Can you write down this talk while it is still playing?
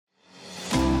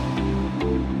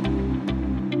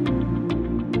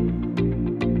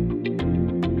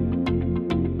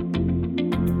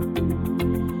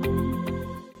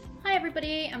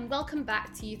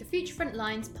back to the Future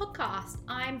Frontlines podcast.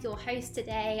 I'm your host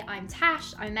today. I'm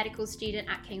Tash. I'm a medical student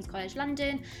at King's College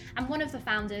London and one of the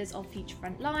founders of Future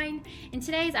Frontline. In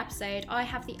today's episode, I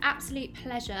have the absolute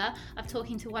pleasure of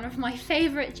talking to one of my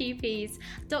favourite GPs,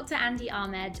 Dr. Andy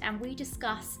Ahmed, and we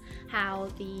discuss how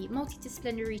the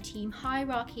multidisciplinary team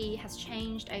hierarchy has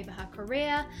changed over her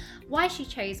career, why she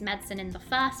chose medicine in the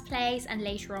first place, and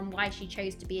later on why she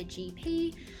chose to be a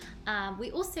GP.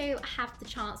 We also have the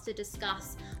chance to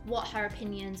discuss what her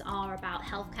opinions are about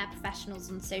healthcare professionals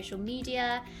on social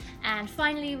media. And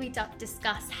finally, we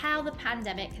discuss how the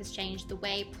pandemic has changed the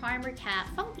way primary care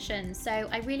functions. So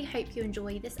I really hope you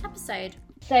enjoy this episode.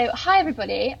 So hi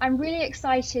everybody, I'm really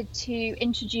excited to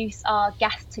introduce our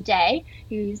guest today,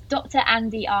 who's Dr.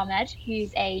 Andy Ahmed,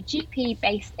 who's a GP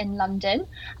based in London.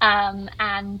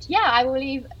 And yeah, I will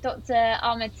leave Dr.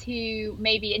 Ahmed to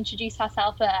maybe introduce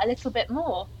herself a little bit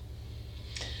more.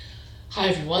 Hi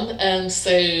everyone,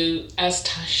 so as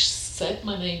Tash said,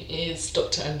 my name is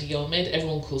Dr. Andy Ahmed.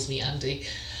 Everyone calls me Andy.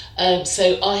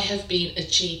 So I have been a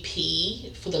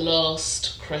GP for the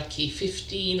last, 20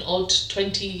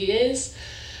 years.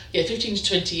 Yeah, 15 to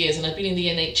 20 years, and I've been in the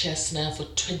NHS now for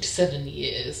 27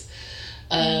 years.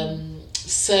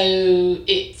 So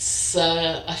it's,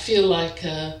 I feel like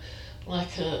a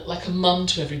mum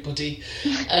to everybody.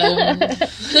 That's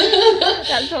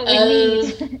what we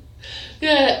need.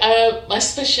 Yeah, my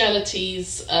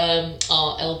specialities are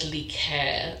elderly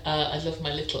care. I love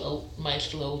my little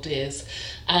old ears,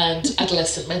 and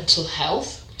adolescent mental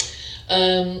health.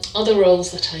 Other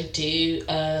roles that I do,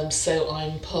 so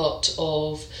I'm part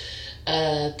of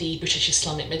the British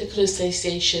Islamic Medical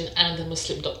Association and the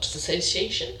Muslim Doctors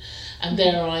Association, and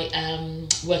there I am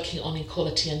working on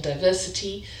equality and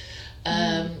diversity.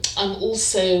 I'm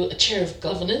also a chair of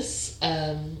governors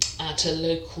at a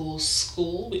local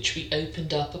school which we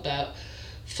opened up about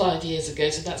 5 years ago,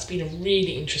 so that's been a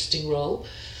really interesting role.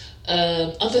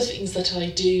 Other things that I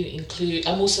do include,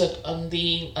 I'm also on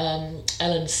the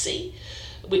LNC,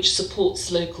 which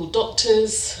supports local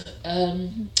doctors.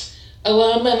 I'm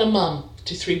a mum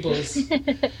to 3 boys. So,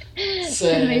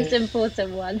 the most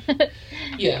important one.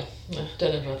 Yeah, I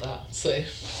don't know about that. So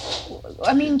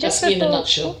I mean, just that's me in a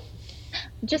nutshell.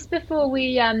 Just before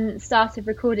we started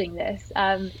recording this,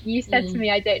 you said to me,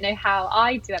 I don't know how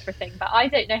I do everything, but I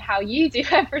don't know how you do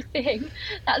everything.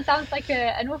 That sounds like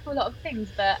an awful lot of things,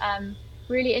 but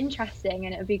really interesting,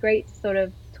 and it would be great to sort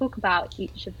of talk about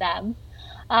each of them.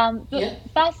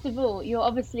 First of all, you're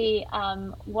obviously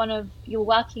you're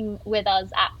working with us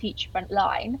at Future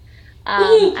Frontline.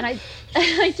 And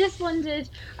I just wondered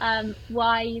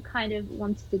why you kind of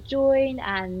wanted to join,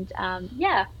 and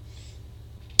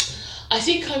I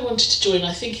think I wanted to join.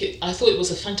 I thought it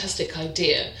was a fantastic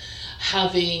idea,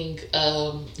 having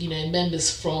members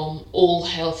from all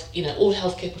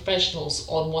healthcare professionals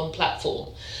on one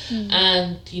platform,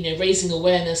 and raising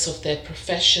awareness of their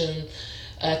profession,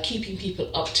 keeping people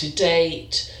up to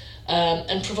date,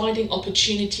 and providing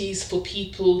opportunities for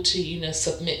people to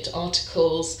submit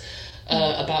articles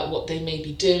about what they may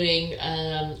be doing,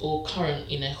 or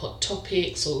current hot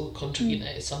topics, or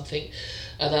something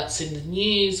that's in the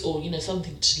news, or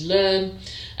something to learn.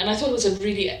 And I thought it was a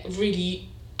really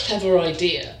clever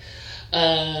idea.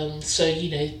 So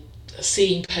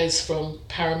seeing posts from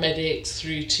paramedics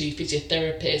through to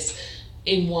physiotherapists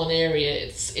in one area,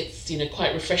 it's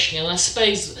quite refreshing. And I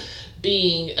suppose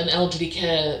being an elderly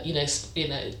care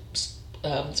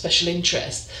special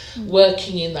interest,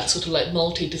 working in that sort of like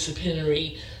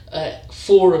multidisciplinary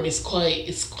forum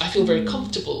I feel very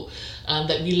comfortable,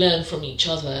 that we learn from each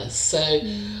other. So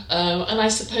and I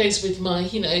suppose with my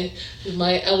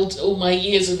all my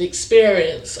years of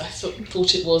experience, I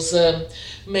thought it was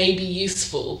maybe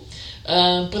useful.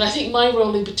 But I think my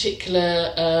role in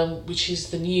particular, which is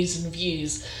the news and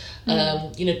views,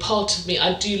 part of me,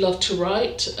 I do love to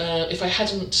write. If I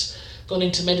hadn't gone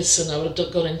into medicine, I would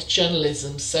have gone into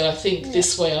journalism. So I think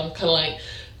this way I'm kind of like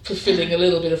fulfilling a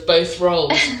little bit of both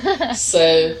roles.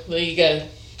 So there you go.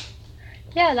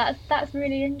 Yeah, that's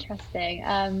really interesting.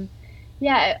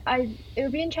 It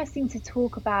would be interesting to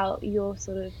talk about your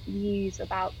sort of views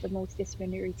about the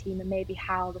multidisciplinary team, and maybe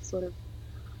how the sort of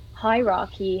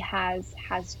hierarchy has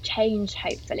changed,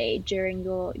 hopefully, during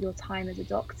your time as a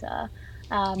doctor.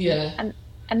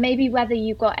 And maybe whether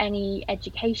you got any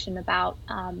education about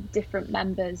different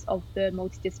members of the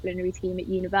multidisciplinary team at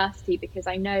university, because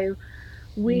I know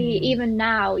even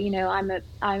now, I'm at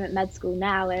med school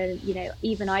now, and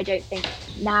even I don't think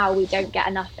now we don't get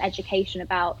enough education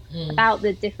about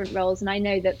the different roles. And I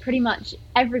know that pretty much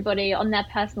everybody on their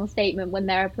personal statement when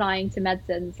they're applying to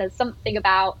medicine says something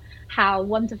about how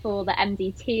wonderful the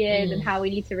MDT is and how we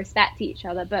need to respect each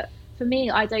other. But for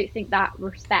me, I don't think that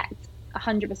respect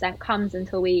 100% comes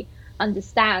until we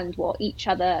understand what each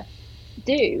other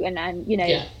do, and you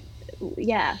know,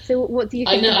 yeah. So what do you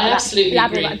think about that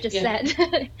level that I've just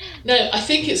said? No, I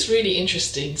think it's really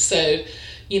interesting. So,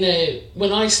 you know,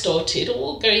 when I started,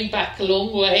 going back a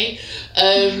long way,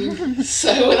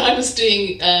 so when I was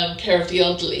doing care of the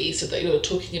elderly, so that you were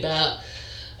talking about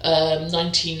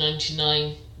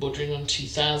 1999, bordering on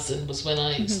 2000, was when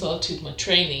I started my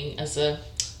training as an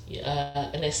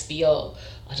SBR.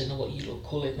 I don't know what you lot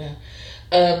call it now.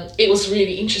 It was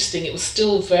really interesting. It was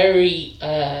still very,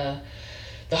 the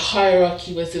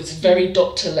hierarchy was very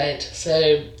doctor-led.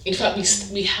 So, in fact,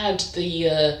 we had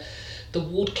the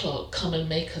ward clerk come and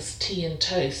make us tea and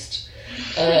toast.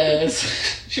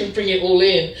 She would bring it all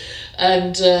in.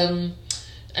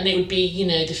 And it would be, you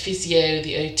know, the physio,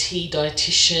 the OT,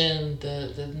 dietitian,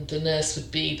 the nurse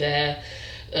would be there,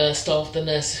 staff, the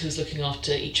nurse who's looking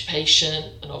after each patient,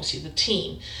 and obviously the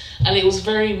team. And it was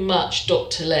very much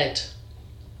doctor-led.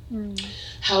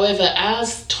 However,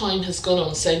 as time has gone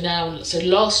on, so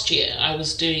last year I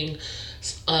was doing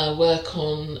work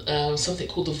on something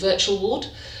called the virtual ward,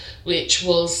 which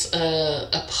was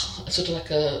sort of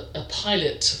like a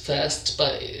pilot first,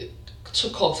 but it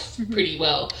took off pretty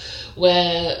well,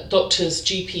 where doctors,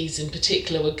 GPs in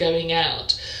particular, were going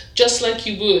out, just like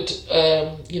you would,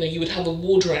 you would have a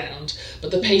ward round,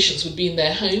 but the patients would be in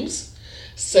their homes.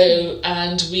 So,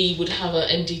 and we would have an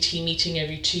MDT meeting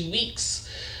every 2 weeks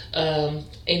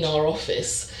in our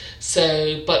office.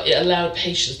 So, but it allowed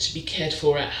patients to be cared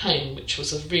for at home, which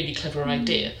was a really clever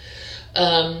idea.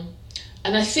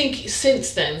 And I think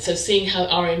since then, so seeing how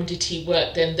our MDT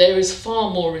worked then, there is far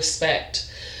more respect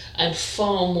and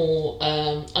far more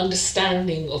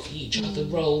understanding of each other's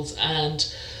roles, and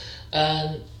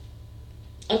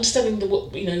understanding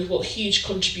what huge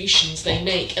contributions they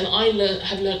make. And I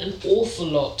have learned an awful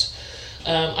lot.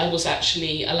 I was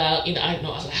actually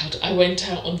I went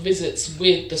out on visits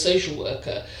with the social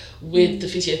worker, with the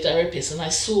physiotherapist, and I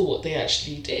saw what they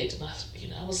actually did, and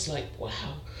I was like, wow.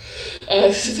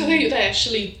 So they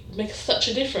actually make such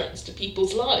a difference to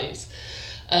people's lives.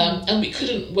 And we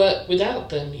couldn't work without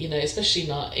them, especially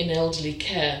in elderly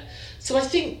care. So I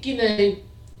think,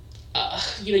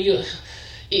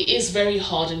 it is very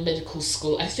hard in medical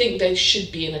school. I think there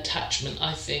should be an attachment,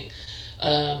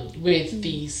 with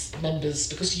these members,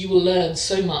 because you will learn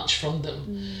so much from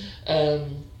them.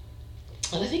 And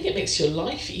I think it makes your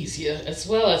life easier as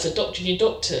well as a junior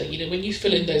doctor. When you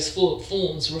fill in those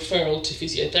forms, referral to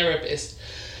physiotherapist,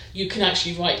 you can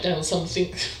actually write down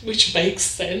something which makes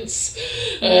sense,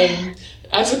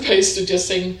 as opposed to just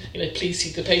saying, please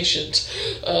see the patient.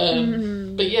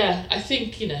 But yeah, I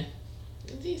think,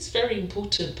 it's a very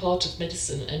important part of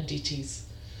medicine, MDTs.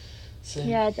 So.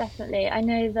 Yeah, definitely. I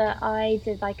know that I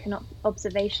did like an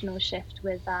observational shift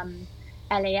with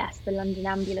LAS, the London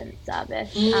Ambulance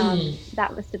Service.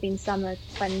 That must have been summer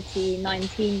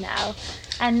 2019 now.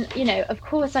 And, of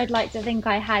course, I'd like to think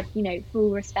I had,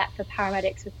 full respect for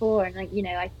paramedics before. And,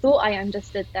 I thought I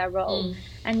understood their role.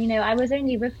 And, I was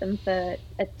only with them for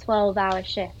a 12-hour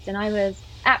shift. And I was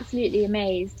absolutely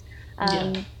amazed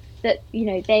that,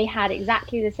 they had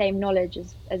exactly the same knowledge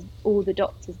as all the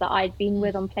doctors that I'd been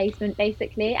with on placement,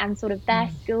 basically. And sort of their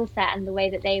skill set and the way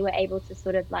that they were able to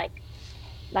sort of like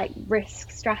risk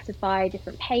stratify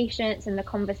different patients and the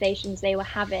conversations they were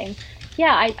having.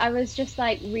 I was just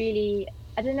really,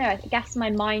 I don't know, I guess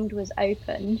my mind was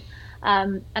opened.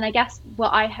 And I guess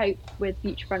what I hope with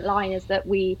Future Frontline is that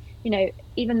we,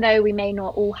 even though we may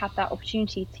not all have that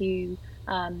opportunity to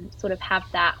sort of have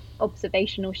that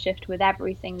observational shift with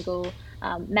every single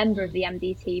member of the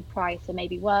MDT prior to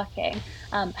maybe working,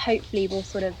 hopefully we'll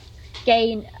sort of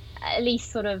gain at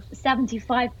least sort of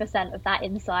 75% of that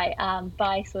insight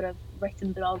by sort of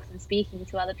written blogs and speaking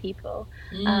to other people.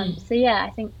 So yeah,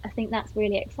 I think that's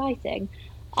really exciting.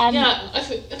 I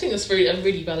think that's a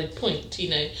really valid point.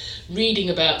 Reading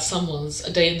about someone's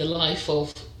a day in the life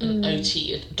of an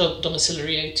OT, a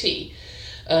domiciliary OT,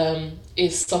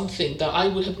 is something that I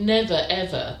would have never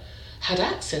ever had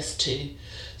access to.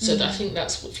 So I think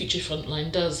that's what Future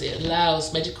Frontline does. It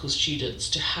allows medical students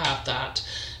to have that.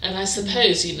 And I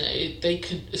suppose, they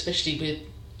could, especially with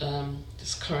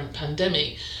this current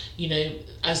pandemic,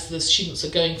 as the students are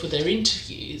going for their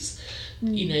interviews,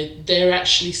 they're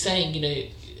actually saying,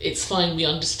 it's fine, we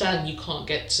understand you can't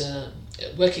get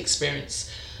work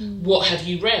and what have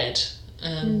you read?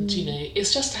 And,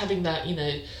 it's just having that,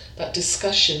 that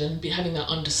discussion and having that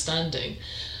understanding.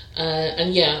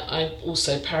 And yeah, I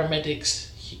also, paramedics,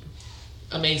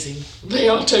 amazing. They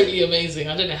are totally amazing.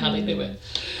 I don't know how they do it.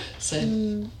 So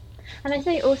And I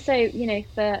say also,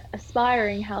 for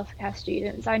aspiring healthcare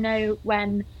students, I know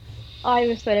when I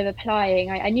was sort of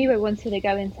applying, I knew I wanted to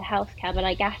go into healthcare, but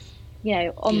I guess,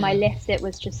 on my Yeah. list it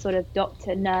was just sort of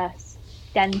doctor, nurse,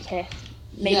 dentist,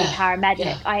 maybe Yeah. paramedic.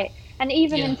 Yeah. And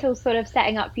even Yeah. until sort of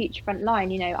setting up Future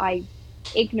Frontline, I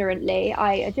ignorantly,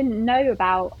 I didn't know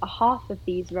about a half of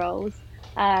these roles.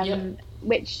 Yep.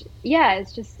 Which, yeah,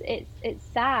 it's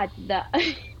sad that,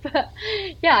 but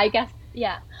yeah, I guess,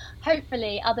 yeah,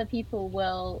 hopefully other people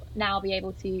will now be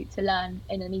able to learn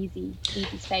in an easy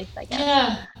space, I guess.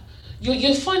 Yeah.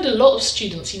 You'll find a lot of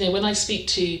students, when I speak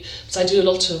to, because I do a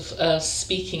lot of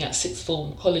speaking at sixth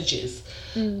form colleges,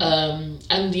 and,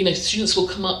 students will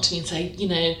come up to me and say,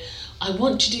 I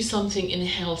want to do something in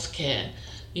healthcare.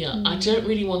 I don't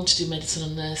really want to do medicine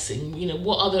or nursing.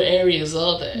 What other areas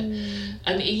are there?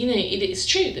 And, it's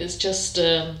true. There's just,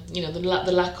 the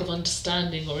lack of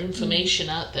understanding or information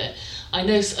out there. I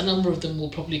know a number of them will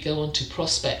probably go on to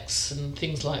prospects and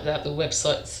things like that, the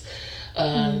websites,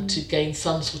 to gain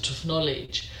some sort of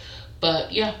knowledge.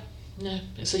 But yeah, no,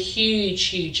 it's a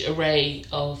huge array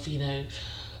of,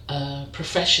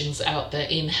 professions out there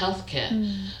in healthcare.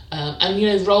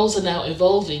 And roles are now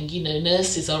evolving.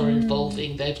 Nurses are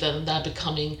evolving. They're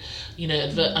becoming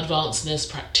advanced nurse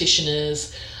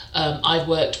practitioners. I've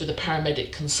worked with a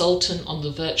paramedic consultant on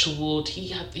the virtual ward.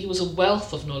 He was a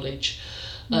wealth of knowledge.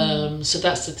 So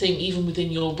that's the thing, even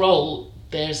within your role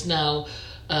there's now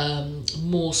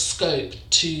more scope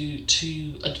to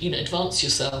advance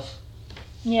yourself.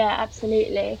 Yeah,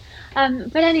 absolutely.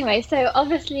 But anyway, so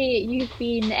obviously you've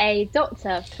been a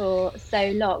doctor for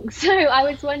so long. So I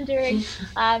was wondering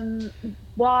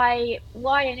why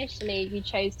initially you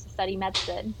chose to study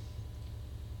medicine?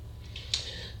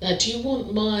 Now, do you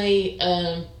want my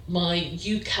my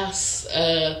UCAS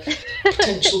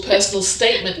potential personal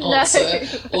statement answer,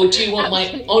 or do you want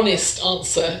my honest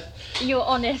answer? Your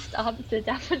honest answer,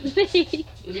 definitely.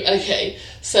 Okay,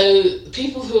 so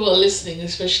people who are listening,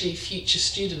 especially future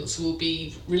students, will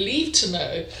be relieved to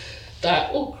know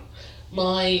that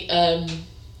I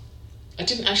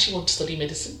didn't actually want to study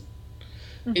medicine.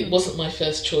 It wasn't my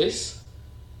first choice.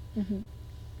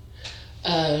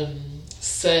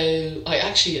 So I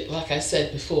actually, like I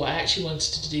said before, I actually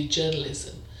wanted to do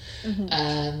journalism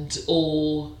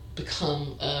or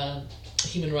become a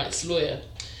human rights lawyer.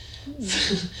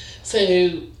 So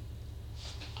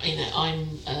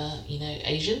I'm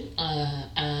Asian,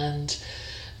 and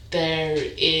there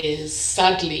is,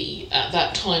 sadly, at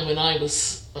that time when I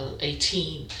was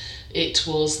 18, it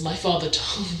was, my father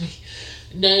told me,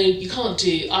 no, you can't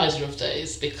do either of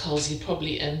those because you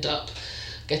probably end up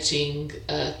getting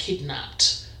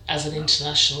kidnapped as an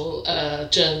international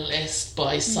journalist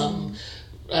by some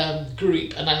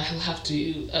group, and I'll have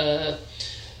to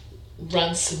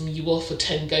ransom you off for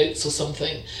 10 goats or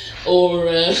something, or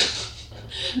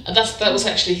and that was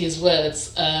actually his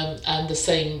words, and the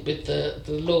same with the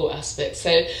law aspect.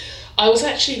 So I was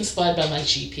actually inspired by my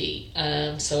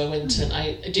GP, so I went and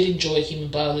I did enjoy human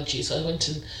biology, so I went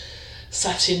and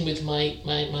sat in with my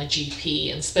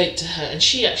GP and spoke to her, and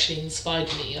she actually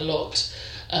inspired me a lot,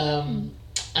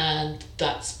 and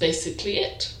that's basically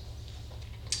it.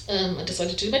 I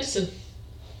decided to do medicine.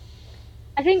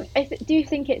 I do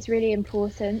think it's really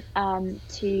important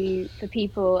for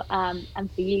people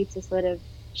and for you to sort of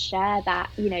share that,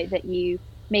 that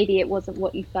maybe it wasn't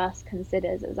what you first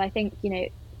considered. As I think,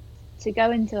 to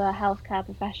go into a healthcare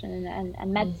profession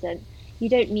and medicine, you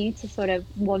don't need to sort of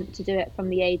want to do it from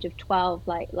the age of 12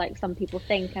 like some people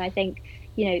think. And I think,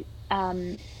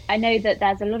 I know that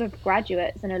there's a lot of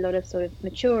graduates and a lot of sort of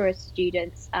maturer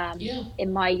students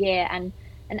in my year, and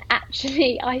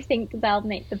actually I think they'll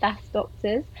make the best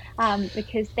doctors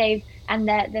because they're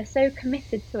so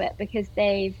committed to it, because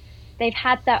they've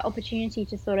had that opportunity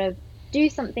to sort of do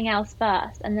something else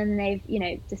first, and then they've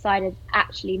decided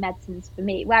actually medicine's for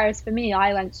me. Whereas for me,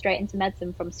 I went straight into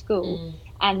medicine from school,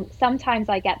 and sometimes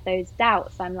I get those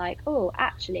doubts. I'm like, oh,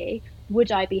 actually,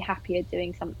 would I be happier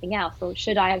doing something else, or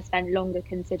should I have spent longer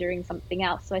considering something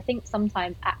else? So I think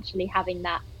sometimes actually having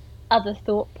that other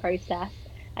thought process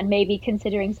and maybe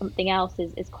considering something else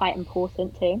is quite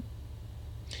important too.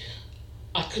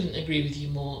 I couldn't agree with you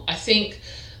more. I think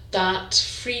that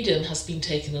freedom has been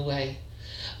taken away.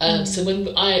 So when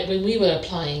we were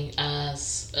applying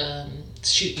as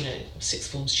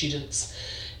sixth form students,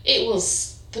 it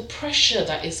was the pressure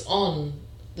that is on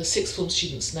the sixth form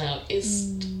students now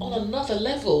is on another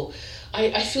level.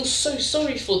 I feel so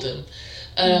sorry for them.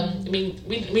 I mean,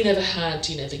 we never had,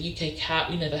 the UK CAP,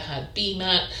 we never had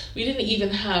BMAT, we didn't even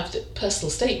have the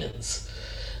personal statements.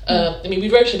 I mean, we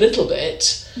wrote a little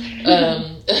bit,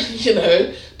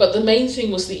 but the main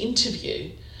thing was the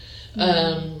interview.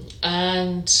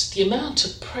 And the amount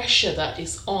of pressure that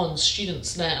is on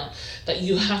students now, that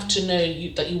you have to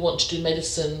know that you want to do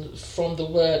medicine from the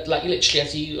word, like literally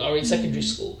as you are in secondary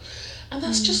school, and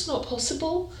that's just not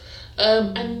possible.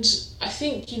 And I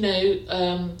think,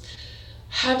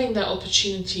 having that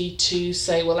opportunity to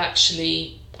say, well,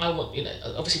 actually, I want,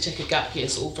 obviously take a gap year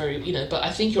is all very, but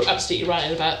I think you're absolutely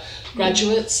right about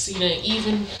graduates,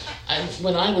 even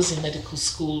when I was in medical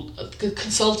school, the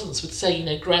consultants would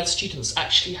say, grad students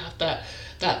actually have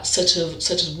that sort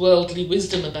of worldly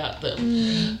wisdom about them,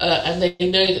 and they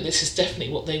know that this is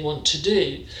definitely what they want to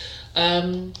do.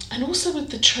 And also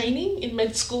with the training in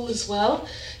med school as well,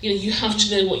 you have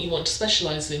to know what you want to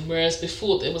specialise in, whereas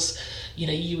before there was,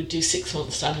 you would do 6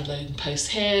 months standalone post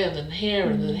here and then here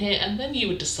and then here, and then you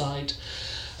would decide.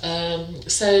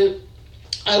 So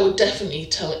I would definitely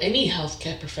tell any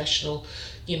healthcare professional,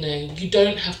 you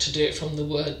don't have to do it from the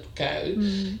word go.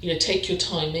 Take your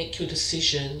time, make your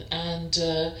decision, and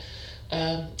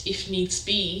if needs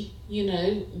be,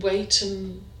 wait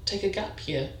and take a gap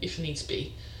year if needs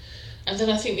be. And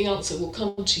then I think the answer will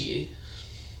come to you.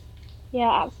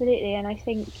 Yeah, absolutely. And I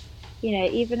think,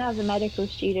 even as a medical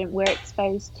student, we're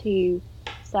exposed to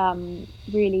some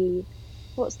really,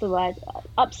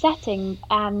 upsetting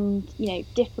and,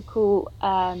 difficult,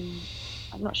 I'm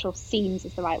not sure if scenes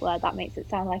is the right word, that makes it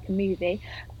sound like a movie,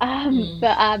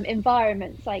 but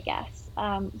environments, I guess.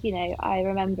 I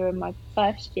remember in my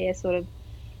first year sort of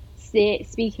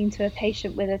speaking to a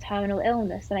patient with a terminal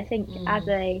illness, and I think as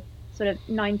a sort of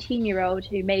 19-year-old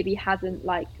who maybe hasn't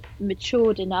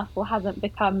matured enough or hasn't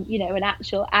become an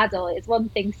actual adult, it's one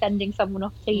thing sending someone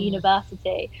off to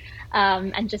university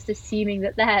and just assuming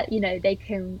that they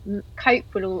can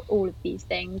cope with all of these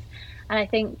things. And I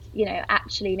think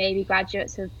actually maybe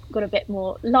graduates have got a bit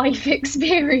more life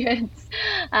experience,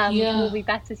 will be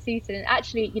better suited. And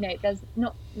actually there's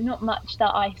not much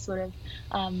that I sort of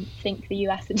think the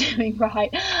US are doing right,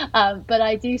 but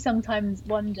I do sometimes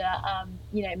wonder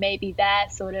maybe their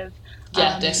sort of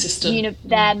their system,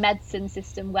 their medicine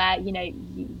system, where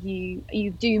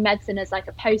you do medicine as like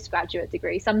a postgraduate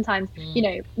degree sometimes,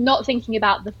 not thinking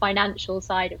about the financial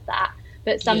side of that,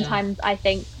 but sometimes I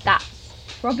think that's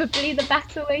probably the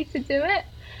better way to do it.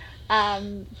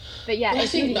 But yeah, well,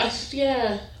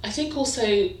 I think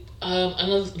also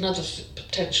another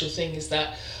potential thing is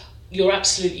that you're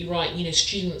absolutely right.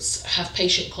 Students have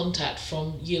patient contact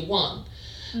from year one,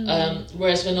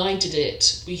 whereas when I did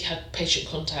it, we had patient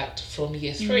contact from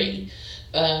year 3,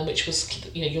 which was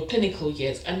your clinical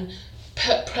years. And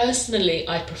personally,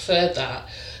 I preferred that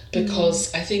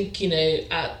because I think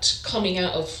at coming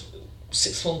out of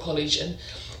sixth form college, and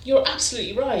you're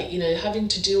absolutely right, having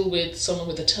to deal with someone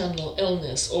with a terminal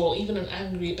illness or even an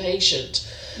angry patient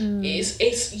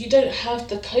is you don't have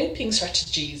the coping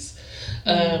strategies.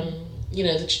 The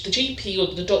GP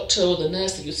or the doctor or the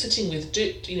nurse that you're sitting with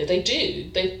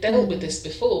they've dealt with this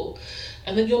before,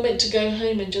 and then you're meant to go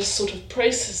home and just sort of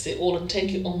process it all and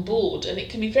take it on board, and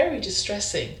it can be very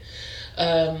distressing.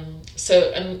 By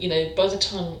the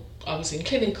time I was in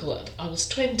clinical, I was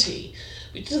 20.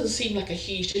 It doesn't seem like a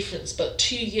huge difference, but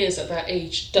 2 years at that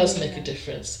age does make a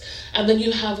difference. And then you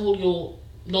have all your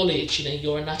knowledge,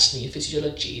 your anatomy, your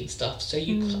physiology and stuff, so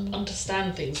you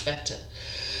understand things better.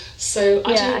 So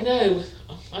I don't know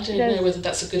whether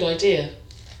that's a good idea.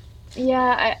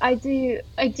 Yeah, I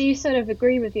do sort of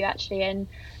agree with you actually, and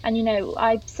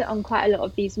I sit on quite a lot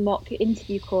of these mock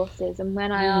interview courses, and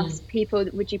when I ask people,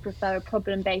 would you prefer a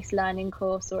problem-based learning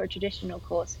course or a traditional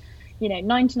course,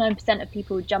 99% of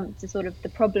people jump to sort of the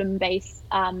problem-based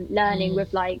learning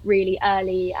with really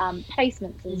early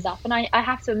placements and stuff. And I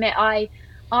have to admit,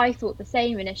 I thought the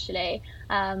same initially.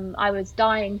 I was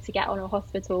dying to get on a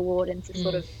hospital ward and to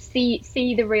sort of see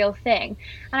the real thing.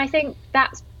 And I think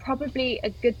that's probably a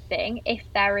good thing if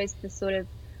there is the sort of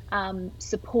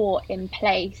support in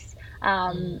place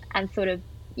and sort of,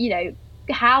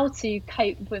 how to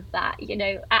cope with that.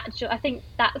 I think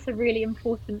that's a really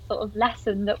important sort of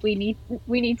lesson that we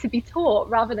need to be taught,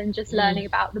 rather than just learning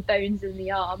about the bones in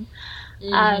the arm.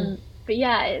 But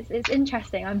yeah, it's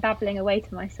interesting. I'm babbling away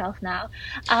to myself now.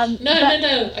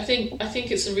 No. I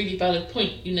think it's a really valid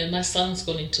point. My son's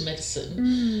gone into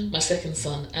medicine, my second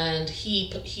son, and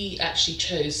he actually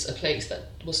chose a place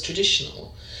that was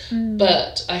traditional.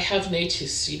 But I have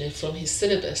noticed, from his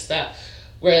syllabus that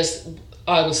whereas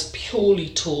I was purely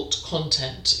taught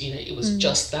content, it was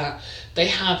just that they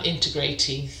have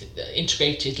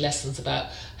integrated lessons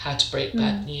about how to break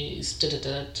bad news,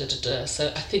 So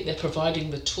I think they're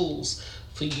providing the tools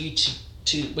for you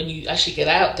to when you actually get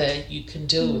out there, you can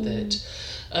deal with it.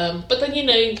 But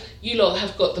then, you lot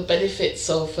have got the benefits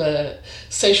of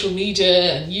social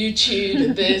media and YouTube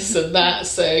and this and that.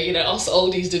 So, us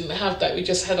oldies didn't have that. We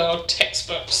just had our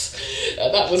textbooks.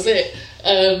 That was it.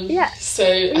 So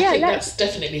I think that's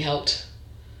definitely helped.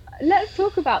 Let's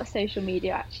talk about social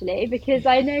media, actually, because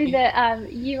I know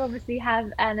that you obviously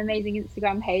have an amazing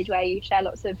Instagram page where you share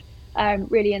lots of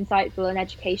really insightful and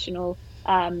educational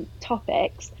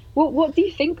topics. What do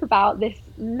you think about this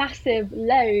massive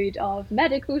load of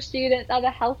medical students, other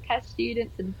healthcare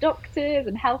students and doctors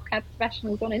and healthcare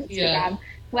professionals on Instagram,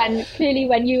 when clearly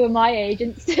when you were my age,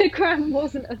 Instagram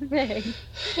wasn't a thing?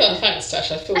 Oh, thanks,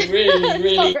 Tash. I feel really,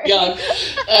 really young.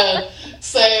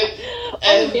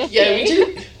 Yeah, we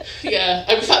did.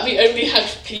 Yeah, in fact, we only had,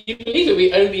 can you believe it,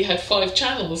 we only had 5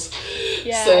 channels.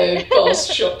 Yeah. So,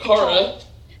 vast shock horror.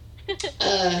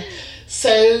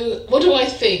 So what do I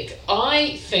think?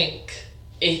 I think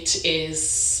it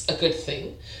is a good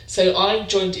thing. So I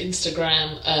joined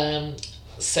Instagram,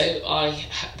 so I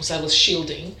was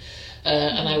shielding,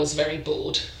 and I was very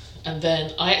bored. And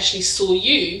then I actually saw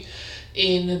you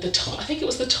in I think it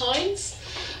was the Times.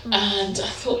 And I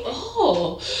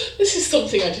thought, this is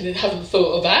something I haven't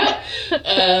thought about.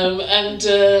 And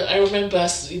I remember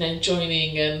us,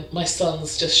 joining, and my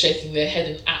sons just shaking their head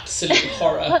in absolute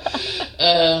horror.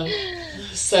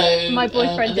 So my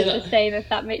boyfriend did the same, if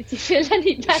that makes you feel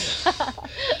any better.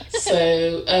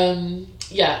 So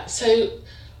so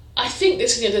I think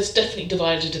there's definitely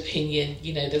divided opinion.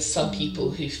 There's some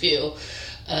people who feel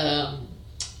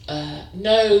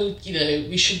no,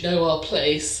 we should know our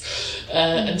place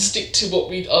and stick to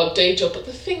our day job. But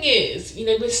the thing is,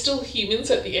 we're still humans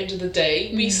at the end of the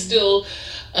day. We still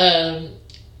want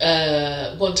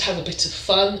to have a bit of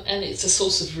fun, and it's a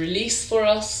source of release for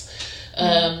us.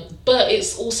 But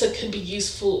it's also can be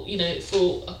used for,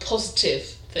 for a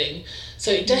positive thing.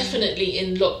 So definitely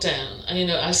in lockdown,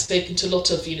 and I've spoken to a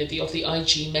lot of, the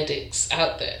IG medics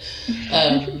out there,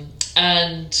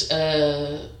 and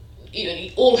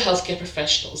all healthcare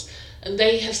professionals, and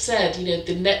they have said,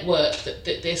 the network that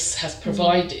this has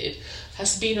provided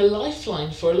has been a lifeline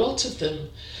for a lot of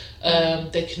them.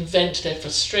 They can vent their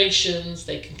frustrations,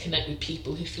 they can connect with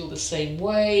people who feel the same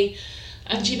way.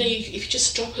 And if you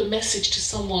just drop a message to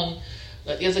someone,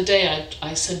 like the other day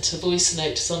I sent a voice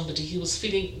note to somebody who was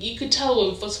feeling, you could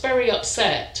tell, was very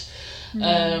upset,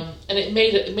 and it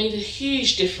made a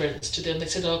huge difference to them. They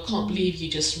said, I can't believe you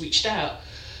just reached out.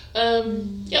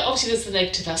 Obviously there's the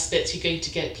negative aspects. You're going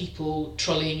to get people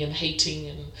trolling and hating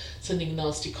and sending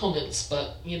nasty comments,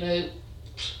 but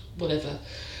whatever.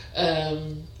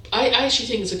 I actually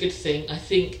think it's a good thing. I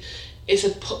think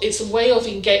it's a way of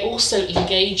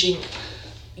engaging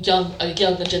a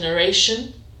younger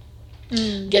generation,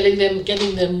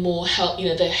 getting them more health,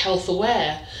 they're health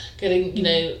aware, getting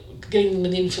them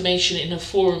the information in a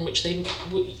forum which they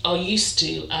are used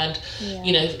to, and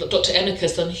Dr.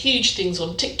 Emeka's done huge things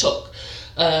on TikTok,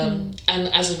 and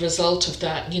as a result of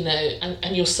that,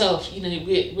 and yourself,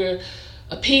 we're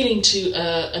appealing to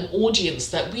an audience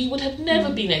that we would have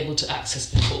never been able to access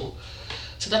before,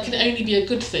 so that can only be a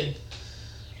good thing.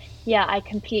 Yeah, I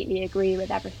completely agree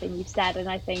with everything you've said, and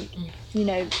I think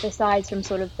besides from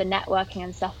sort of the networking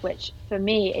and stuff, which for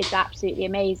me is absolutely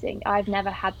amazing, I've never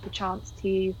had the chance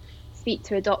to speak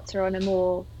to a doctor and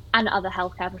other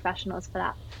healthcare professionals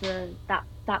for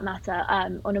that matter,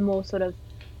 on a more sort of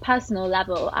personal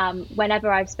level.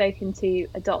 Whenever I've spoken to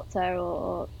a doctor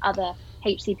or other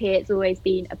HCP, it's always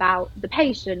been about the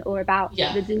patient or about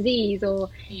the disease, or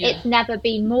it's never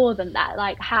been more than that.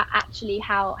 Like how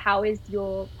is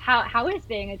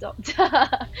being a doctor?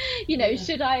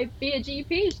 Should I be a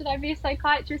GP? Should I be a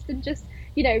psychiatrist? And just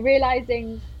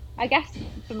realizing, I guess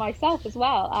for myself as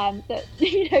well, that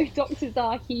doctors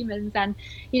are humans, and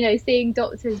seeing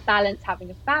doctors balance having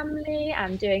a family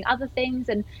and doing other things,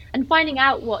 and finding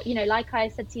out what like I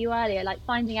said to you earlier, like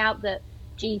finding out that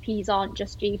GPs aren't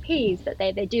just GPs, that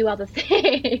they do other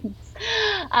things.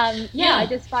 I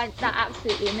just find that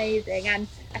absolutely amazing. And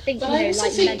I think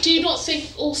do you not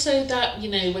think also that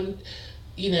when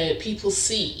people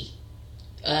see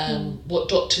what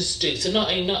doctors do, so not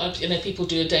people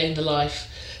do a day in the life,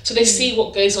 so they see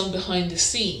what goes on behind the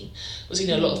scene. Was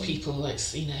a lot of people like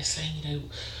saying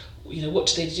what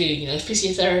do they do?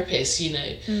 Physiotherapists.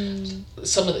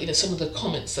 Some of the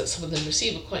comments that some of them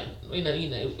receive are quite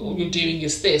all you're doing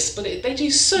is this, but they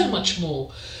do so much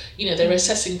more. They're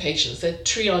assessing patients, they're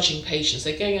triaging patients,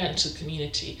 they're going out into the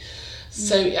community.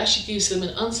 So it actually gives them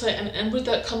an insight, and with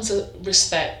that comes a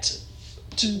respect,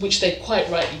 which they quite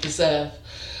rightly deserve.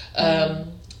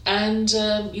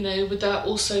 With that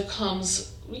also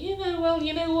comes,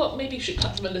 maybe you should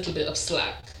cut them a little bit of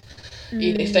slack.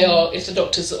 if the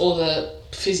doctors or the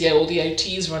physio or the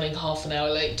OT is running half an hour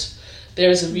late, there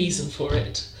is a reason for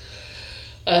it.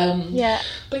 But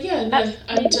yeah, no,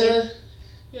 and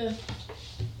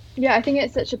yeah, I think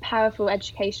it's such a powerful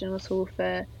educational tool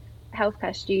for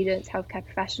healthcare students, healthcare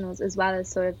professionals, as well as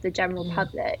sort of the general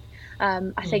public.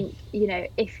 I think, you know,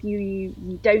 if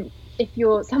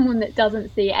you're someone that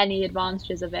doesn't see any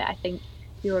advantages of it, I think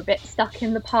you're a bit stuck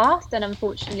in the past. And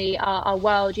unfortunately, our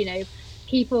world, you know,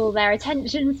 people, their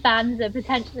attention spans are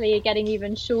potentially getting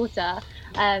even shorter.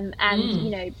 And, you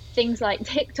know, things like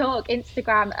TikTok,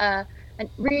 Instagram are a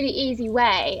really easy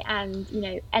way and, you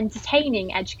know,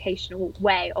 entertaining educational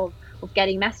way of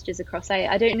getting messages across.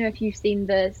 I don't know if you've seen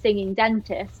the Singing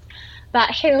Dentist,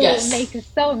 but he'll make a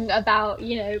song about,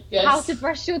 you know, how to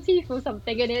brush your teeth or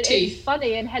something, and it's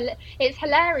funny and it's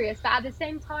hilarious, but at the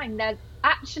same time there's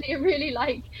actually a really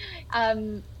like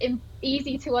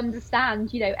easy to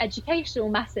understand, you know, educational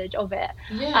message of it.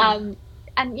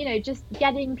 And, you know, just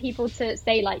getting people to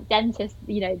say, like, dentist,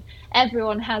 you know,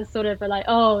 everyone has sort of a like,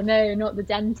 oh no, not the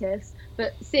dentist,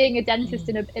 but seeing a dentist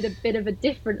in a bit of a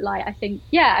different light, I think,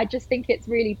 I just think it's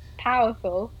really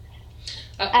powerful.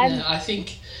 I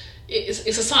think it's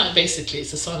a sign, basically,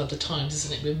 it's a sign of the times,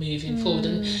 isn't it? We're moving forward,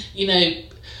 and, you know,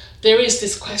 there is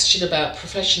this question about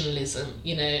professionalism,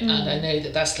 you know, and I know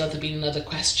that's been another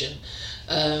question.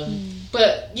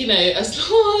 But, you know, as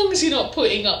long as you're not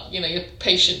putting up, you know, your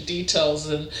patient details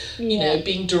and, you know,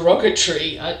 being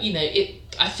derogatory, you know,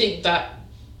 I think that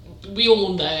we all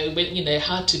know, you know,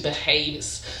 how to behave.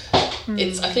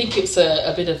 I think it's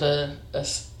a bit of a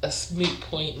moot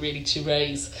point, really, to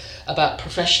raise about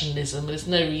professionalism. There's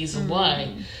no reason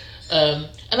why. And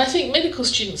I think medical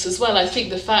students as well, I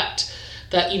think the fact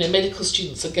that, you know, medical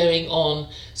students are going on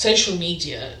social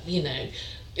media, you know,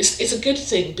 it's a good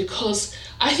thing, because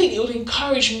I think it will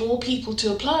encourage more people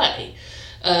to apply,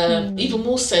 even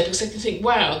more so, because they can think,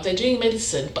 wow, they're doing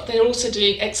medicine, but they're also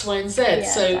doing X, Y, and Z.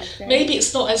 So maybe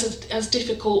it's not as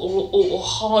difficult or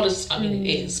hard as, I mean, it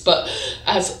is, but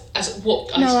as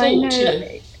what I thought, you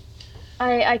know.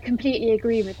 I completely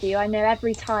agree with you. I know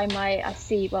every time I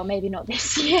see, well, maybe not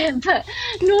this year, but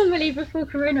normally before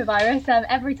coronavirus,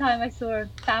 every time I saw a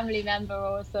family member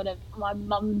or sort of my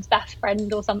mum's best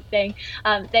friend or something,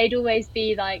 they'd always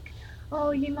be like, oh,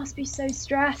 you must be so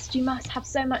stressed, you must have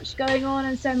so much going on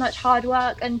and so much hard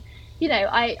work. And, you know,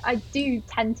 I do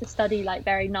tend to study like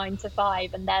very 9 to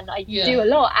 5, and then I do a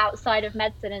lot outside of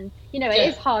medicine, and, you know, it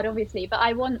is hard, obviously, but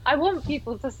I want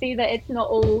people to see that it's not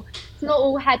all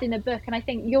head in a book. And I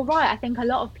think you're right. I think a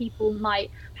lot of people might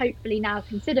hopefully now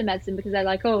consider medicine because they're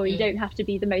like, oh, you don't have to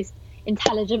be the most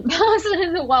intelligent person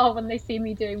in the world when they see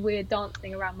me doing weird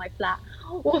dancing around my flat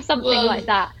or something like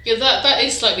that. Yeah, that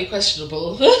is slightly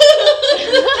questionable. But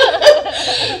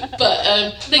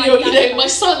you know, my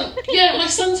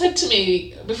son said to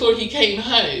me before he came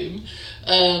home,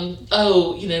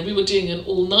 oh, you know, we were doing an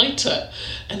all-nighter,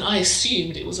 and I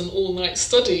assumed it was an all-night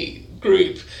study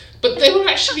group. But they were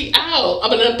actually out, I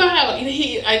mean, about, you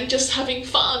know, and just having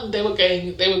fun. They went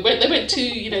to,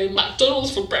 you know, McDonald's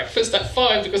for breakfast at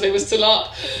 5 because they were still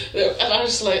up. And I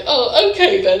was like, oh,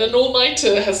 okay then, an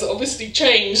all-nighter has obviously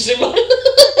changed in my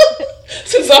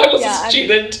since I was a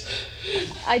student.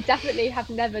 I definitely have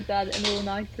never done an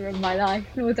all-nighter in my life,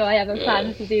 nor do I ever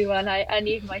plan to do one. I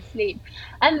need my sleep.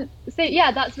 And so,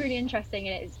 that's really interesting.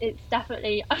 And it's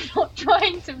definitely, I'm not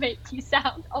trying to make you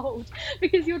sound old,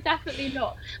 because you're definitely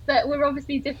not. But we're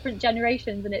obviously different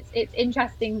generations, and it's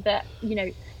interesting that, you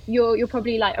know, you're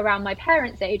probably like around my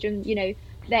parents' age, and, you know,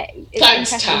 that it's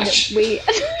Thanks, interesting Tash. that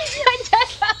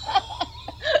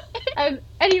we...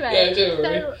 Anyway,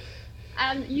 so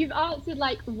you've answered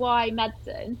like why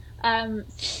medicine.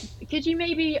 Could you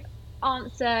maybe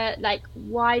answer like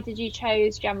why did you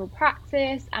chose general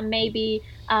practice, and maybe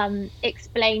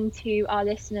explain to our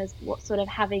listeners what sort of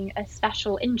having a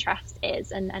special interest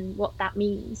is and what that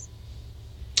means?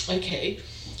 Okay,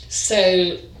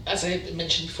 so as I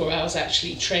mentioned before, I was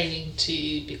actually training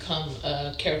to become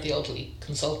a care of the elderly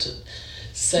consultant.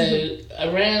 So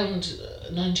around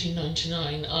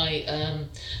 1999 I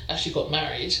actually got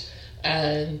married,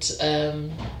 and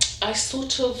I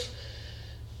sort of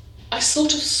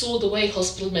saw the way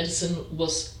hospital medicine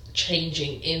was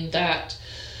changing, in that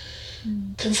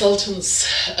consultants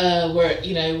were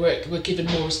given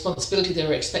more responsibility. They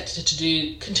were expected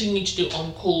to continue to do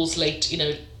on calls late, you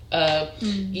know,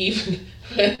 even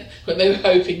when they were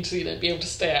hoping to, you know, be able to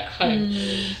stay at home.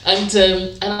 And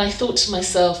I thought to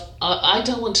myself, I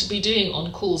don't want to be doing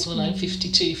on calls when I'm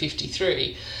 52,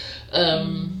 53.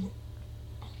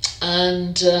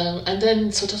 And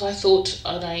then sort of I thought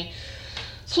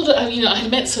sort of, I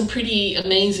met some pretty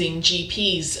amazing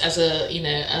GPs as a,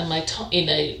 and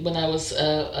when I was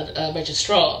a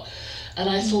registrar, and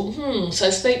I thought, so I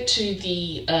spoke to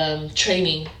the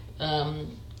training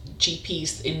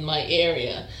GPs in my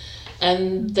area,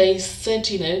 and they said,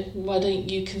 why don't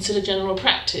you consider general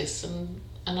practice? And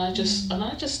I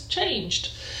just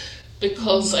changed,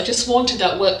 because I just wanted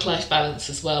that work-life balance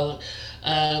as well.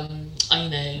 I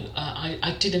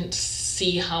didn't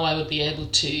see how I would be able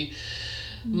to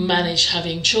manage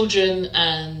having children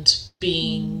and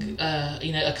being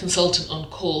a consultant on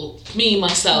call. Me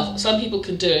myself, some people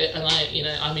can do it, and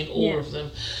I'm in awe of them,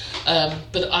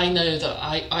 but I know that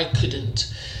I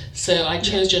couldn't. So I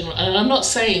chose general, and I'm not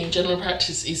saying general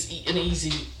practice is an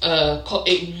easy,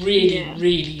 it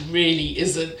really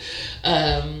isn't,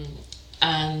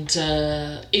 and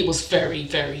it was very,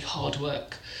 very hard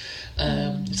work.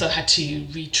 So I had to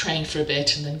retrain for a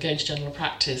bit and then go into general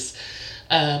practice,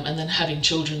 and then having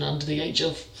children under the age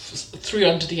of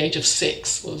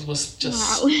 6 was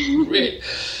just really,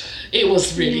 it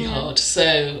was really hard.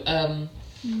 So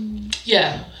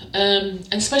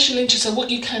and special interest. So what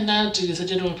you can now do as a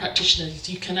general practitioner is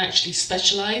you can actually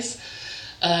specialise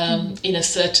in a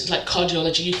certain, like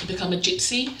cardiology. You can become a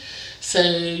GIPSy, so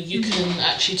you can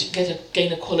actually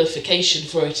gain a qualification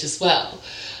for it as well.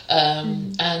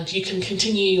 And you can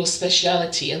continue your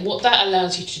speciality, and what that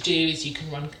allows you to do is you can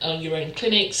run your own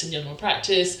clinics in general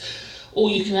practice, or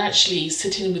you can actually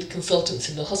sit in with consultants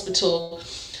in the hospital.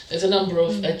 There's a number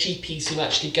of GPs who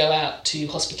actually go out to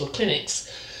hospital clinics.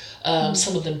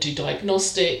 Some of them do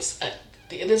diagnostics.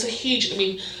 There's a huge,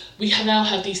 we now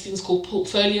have these things called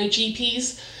portfolio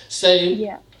GPs. So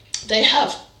they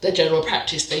have their general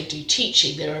practice, they do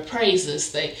teaching, they're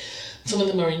appraisers, some of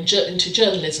them are into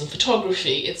journalism,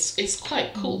 photography. It's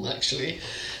quite cool, actually.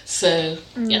 So,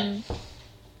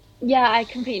 Yeah, I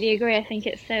completely agree. I think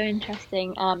it's so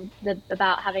interesting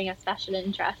about having a special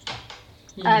interest.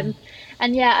 And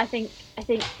I think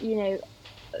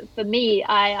for me,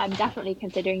 I'm definitely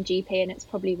considering GP, and it's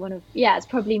probably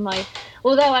my,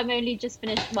 although I'm only just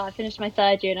I finished my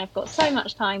third year and I've got so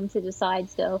much time to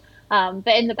decide still.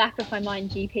 But in the back of my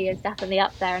mind, GP is definitely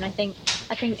up there. And I think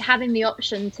having the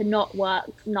option to not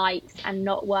work nights and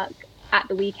not work at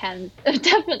the weekends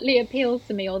definitely appeals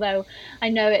to me, although I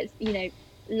know it's,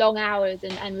 long hours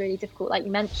and really difficult, like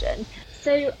you mentioned.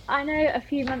 So I know a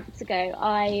few months ago,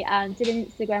 I did an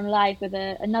Instagram live with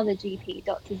another GP,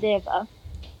 Dr. Zirva.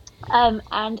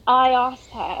 And I asked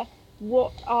her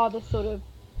what are the sort of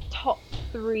top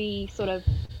 3 sort of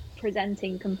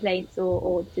presenting complaints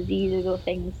or diseases or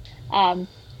things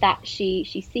that she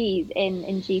sees in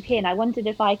GP, and I wondered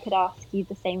if I could ask you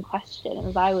the same question,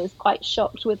 as I was quite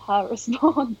shocked with her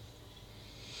response.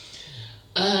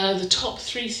 The top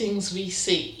 3 things we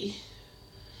see,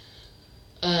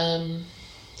 I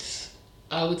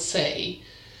would say,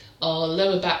 are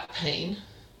lower back pain,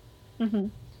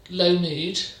 low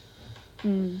mood,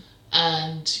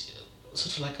 and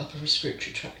sort of like upper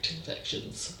respiratory tract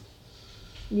infections.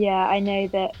 Yeah, I know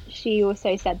that she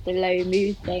also said the low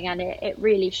mood thing, and it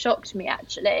really shocked me,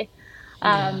 actually.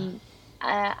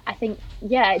 I think,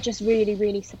 it just really,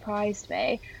 really surprised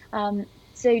me.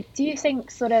 So do you think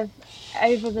sort of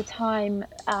over the time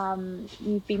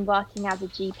you've been working as a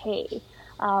GP,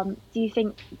 do you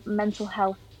think mental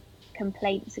health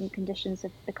complaints and conditions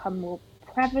have become more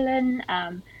prevalent?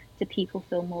 Do people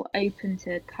feel more open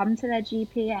to come to their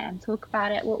GP and talk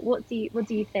about it? What do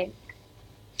you think?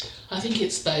 I think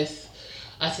it's both.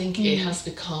 I think it has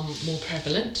become more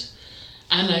prevalent,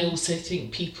 and I also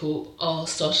think people are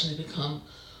starting to become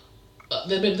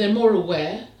they're more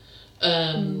aware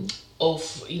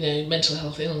of mental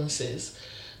health illnesses.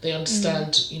 They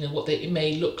understand what it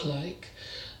may look like,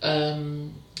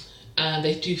 and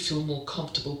they do feel more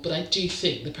comfortable. But I do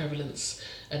think the prevalence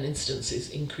and incidence is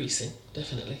increasing,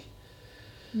 definitely.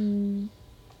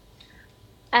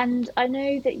 And I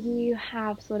know that you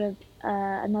have sort of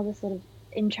another sort of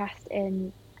interest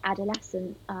in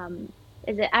adolescent.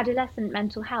 Is it adolescent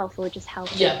mental health or just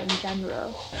health in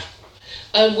general?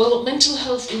 Well, mental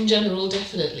health in general,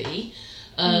 definitely.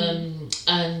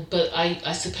 But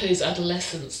I suppose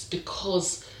adolescents,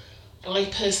 because I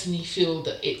personally feel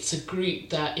that it's a group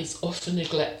that is often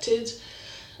neglected.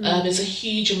 There's a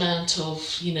huge amount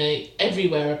of,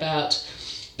 everywhere about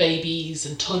babies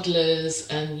and toddlers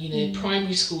and,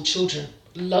 primary school children.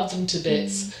 Love them to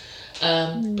bits.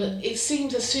 But it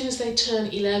seems as soon as they turn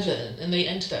 11 and they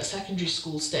enter that secondary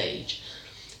school stage,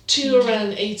 to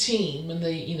around 18, when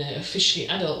they, officially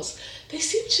adults, they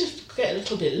seem to get a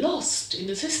little bit lost in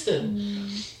the system.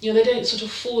 They don't sort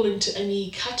of fall into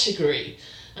any category.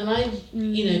 And I,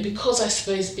 because I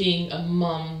suppose being a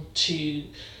mum to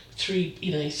three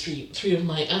of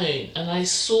my own, and I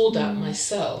saw that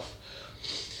myself.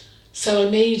 So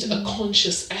I made a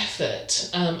conscious effort,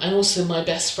 and also my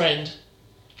best friend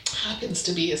happens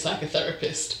to be a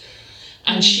psychotherapist,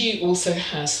 and she also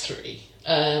has 3.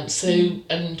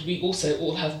 And we also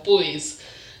all have boys,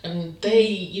 and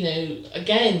they,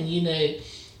 again,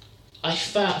 I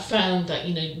found that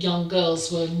young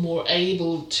girls were more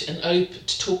able to and open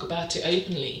to talk about it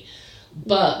openly,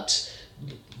 but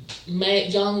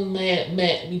young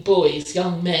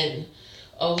men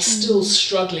are still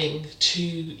struggling to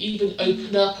even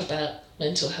open up about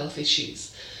mental health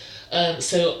issues.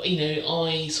 So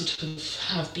I sort of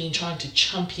have been trying to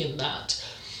champion that,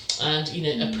 and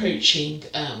approaching.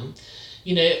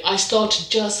 I started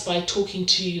just by talking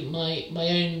to my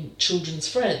own children's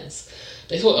friends.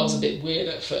 They thought I was a bit weird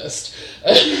at first.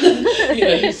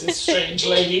 Who's this strange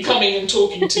lady coming and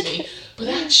talking to me? But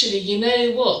actually, you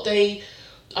know what?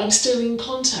 I'm still in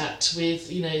contact with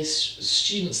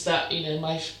students that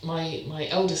my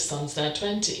eldest son's now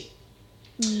 20,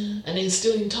 and I'm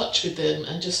still in touch with them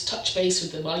and just touch base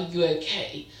with them. Are you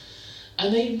okay?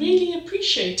 And they really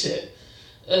appreciate it.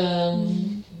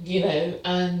 And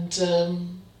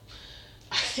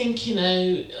I think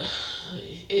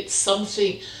it's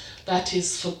something that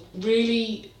is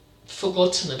really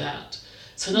forgotten about.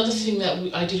 So another thing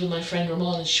that I did with my friend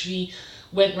Ramon is we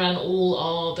went around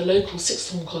all the local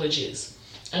sixth form colleges,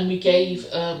 and we gave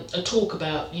a talk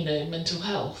about mental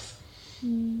health,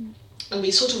 and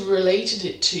we sort of related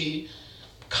it to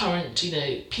current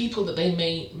people that they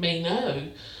may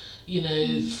know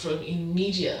from in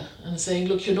media, and saying,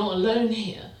 look, you're not alone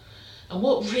here. And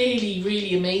what really,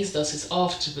 really amazed us is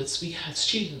afterwards we had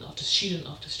student after student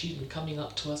after student coming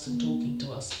up to us and talking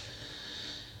to us.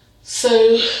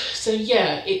 So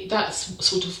yeah, that's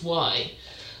sort of why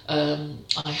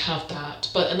I have that.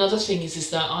 But another thing is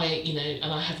that I,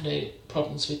 and I have no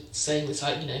problems with saying this,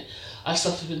 I've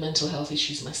suffered with mental health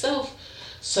issues myself,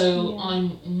 so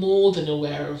I'm more than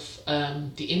aware of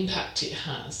the impact it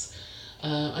has.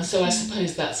 And so I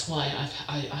suppose that's why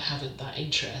I haven't that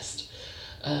interest.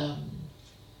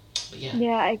 But yeah.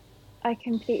 Yeah, I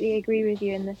completely agree with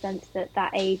you in the sense that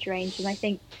age range, and I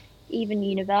think even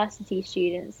university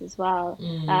students as well,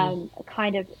 are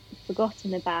kind of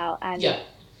forgotten about. And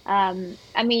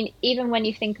I mean, even when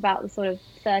you think about the sort of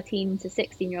 13 to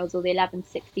 16-year-olds or the 11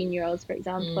 to 16-year-olds, for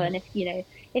example, and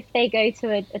if they go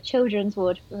to a children's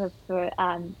ward, for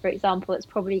example, it's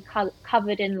probably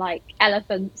covered in like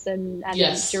elephants and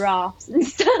giraffes and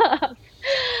stuff.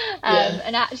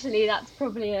 And actually, that's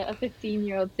probably a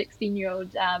 15-year-old,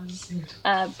 16-year-old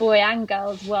boy and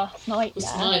girl's worst nightmare.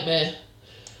 It's a nightmare.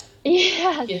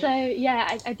 Yeah, so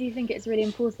I do think it's really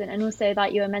important. And also,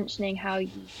 like you were mentioning, how you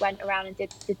went around and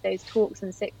did those talks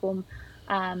in sixth form,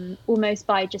 almost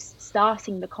by just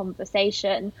starting the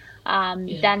conversation,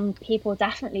 then people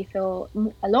definitely feel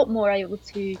a lot more able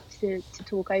to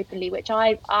talk openly, which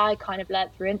I kind of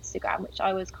learned through Instagram, which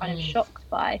I was kind of shocked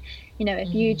by.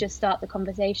 If you just start the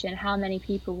conversation, how many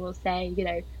people will say,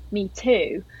 me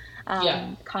too,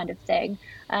 kind of thing.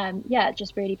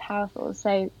 Just really powerful.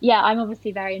 So I'm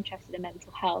obviously very interested in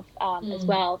mental health as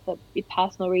well, for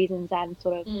personal reasons and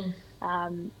sort of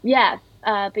but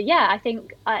I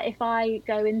think if I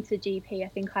go into GP, I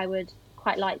think I would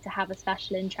quite like to have a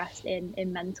special interest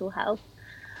in mental health.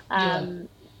 And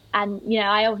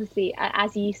I obviously,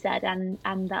 as you said, and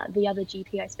that the other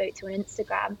GP I spoke to on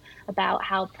Instagram about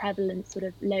how prevalent sort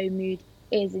of low mood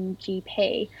is in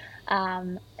GP.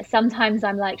 Sometimes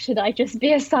I'm like, should I just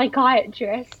be a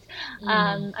psychiatrist?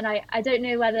 And I don't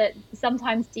know whether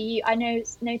sometimes I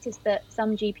noticed that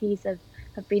some GPs have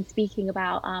been speaking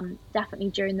about, definitely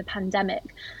during the pandemic,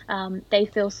 they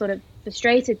feel sort of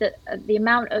frustrated that the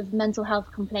amount of mental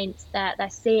health complaints that they're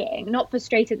seeing, not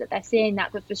frustrated that they're seeing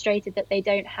that, but frustrated that they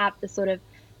don't have the sort of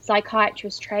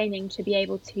psychiatrist training to be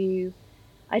able to,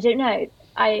 I don't know,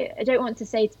 I don't want to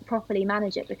say to properly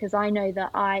manage it, because I know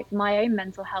that for my own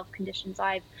mental health conditions,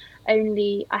 I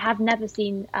have never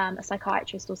seen a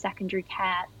psychiatrist or secondary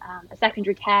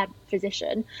care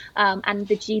physician, and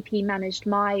the GP managed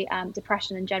my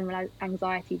depression and general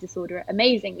anxiety disorder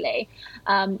amazingly.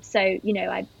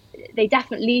 They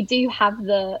definitely do have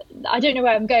I don't know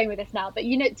where I'm going with this now, but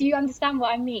do you understand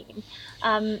what I mean?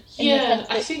 I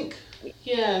think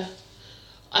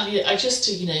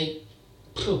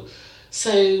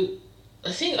so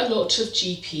I think a lot of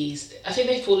GPs, I think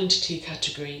they fall into two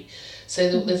categories.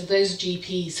 So there's those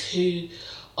GPs who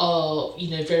are,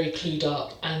 very clued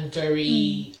up and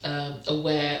very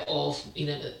aware of, in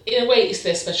a way it's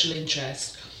their special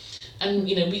interest. And,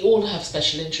 we all have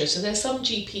special interests. And there's some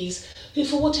GPs who,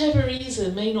 for whatever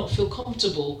reason, may not feel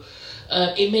comfortable.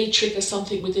 It may trigger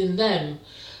something within them.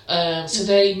 So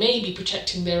they may be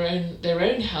protecting their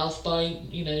own health by,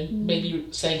 maybe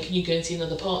saying, can you go and see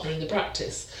another partner in the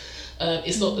practice?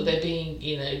 It's not that they're being,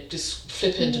 just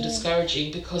flippant or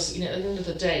discouraging, because, at the end of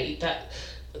the day, that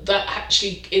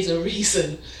actually is a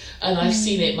reason. And I've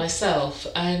seen it myself.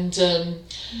 And some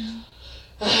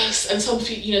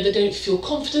people, they don't feel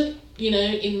confident,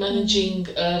 in managing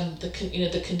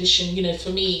the condition. For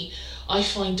me, I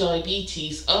find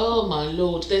diabetes, oh my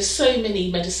Lord, there's so many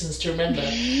medicines to remember.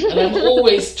 And I'm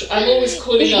always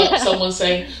calling up someone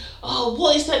saying, oh,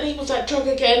 what is that name of that drug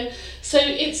again? So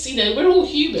it's, we're all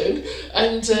human,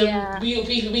 and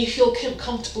we feel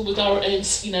comfortable with our own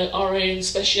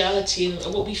speciality and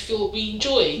what we feel we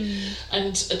enjoy.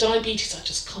 And diabetes, I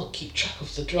just can't keep track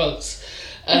of the drugs.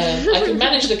 I can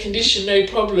manage the condition, no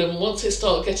problem. Once I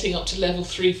start getting up to level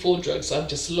 3-4 drugs, I'm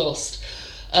just lost.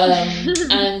 So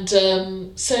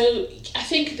I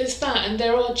think there's that, and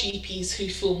there are GPs who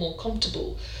feel more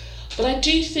comfortable. But I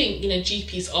do think,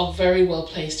 GPs are very well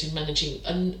placed in managing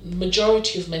a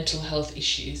majority of mental health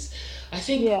issues. I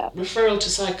think referral to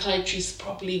psychiatry is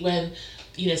probably when,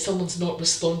 someone's not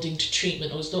responding to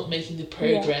treatment or is not making the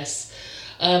progress.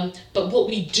 But what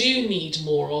we do need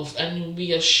more of, and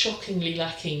we are shockingly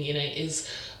lacking, is,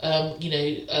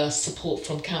 support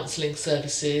from counselling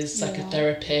services,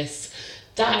 psychotherapists.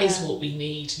 That is what we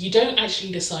need. You don't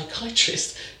actually need a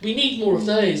psychiatrist. We need more of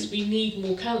those. We need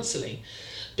more counselling.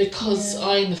 Because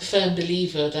I'm a firm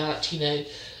believer that,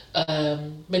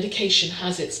 medication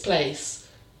has its place,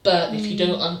 but if you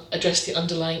don't address the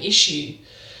underlying issue,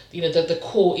 the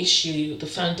core issue, the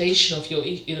foundation of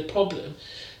your problem,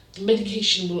 the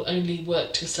medication will only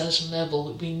work to a certain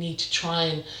level. We need to try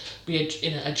and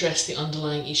address the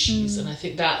underlying issues, and I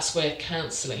think that's where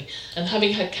counselling, and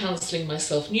having had counselling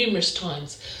myself numerous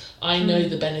times, I know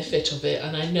the benefit of it,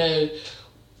 and I know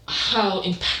how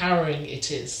empowering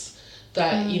it is.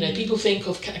 That people think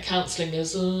of counselling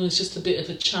as it's just a bit of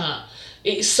a chat.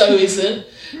 It so isn't.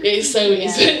 It so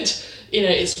isn't.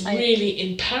 It's really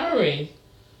empowering.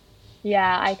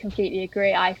 Yeah, I completely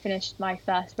agree. I finished my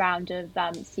first round of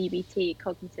CBT,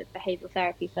 cognitive behavioural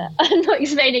therapy. I'm not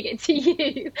explaining it to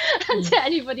you and to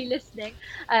anybody listening.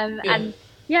 And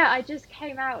I just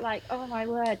came out like, oh my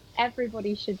word,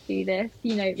 everybody should do this,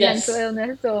 mental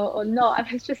illness or not. I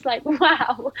was just like,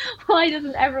 wow, why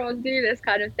doesn't everyone do this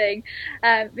kind of thing?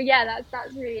 But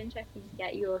that's really interesting to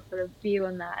get your sort of view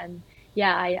on that. And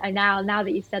I now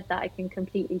that you've said that, I can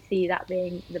completely see that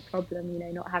being the problem,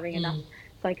 not having enough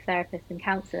psychotherapists and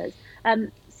counsellors.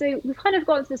 So we've kind of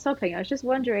gone to this topic. I was just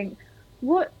wondering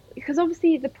because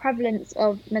obviously the prevalence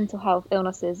of mental health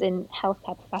illnesses in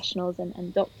healthcare professionals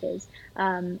and doctors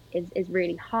is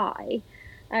really high.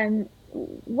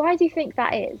 Why do you think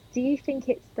that is? Do you think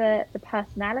it's the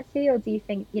personality, or do you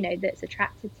think, that's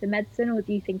attracted to medicine, or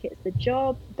do you think it's the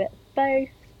job, a bit of both?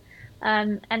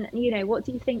 And what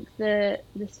do you think the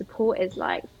support is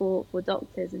like for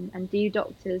doctors, and do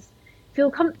doctors feel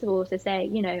comfortable to say,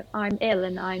 I'm ill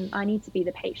and I need to be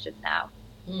the patient now?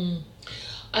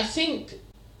 I think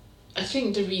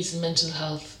the reason mental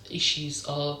health issues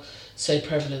are so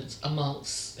prevalent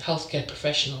amongst healthcare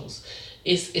professionals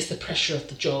is the pressure of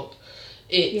the job.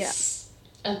 And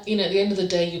at the end of the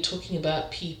day, you're talking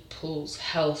about people's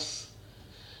health,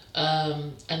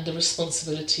 and the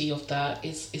responsibility of that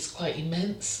is quite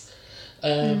immense.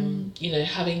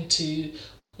 Having to,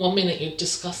 one minute you're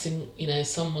discussing,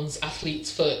 someone's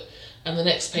athlete's foot, and the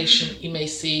next patient you may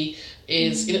see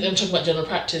is, I'm talking about general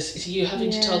practice, is you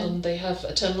having to tell them they have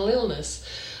a terminal illness.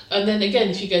 And then again,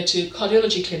 if you go to a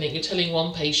cardiology clinic, you're telling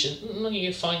one patient,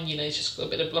 you're fine, it's just got a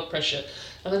bit of blood pressure.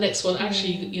 And the next one,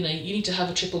 actually, you need to have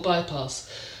a triple bypass.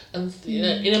 And,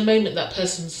 in a moment, that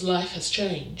person's life has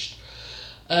changed.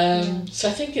 So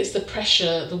I think it's the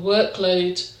pressure, the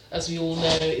workload, as we all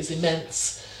know, is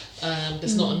immense.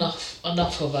 There's not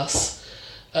enough of us.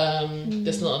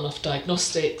 There's not enough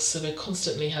diagnostics, so we're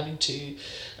constantly having to,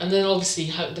 and then obviously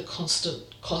have the constant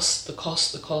cost,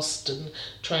 and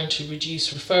trying to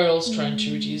reduce referrals, trying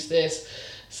to reduce this.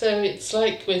 So it's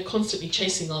like we're constantly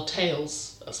chasing our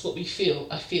tails. That's what I feel.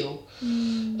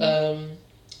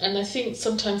 And I think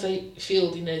sometimes I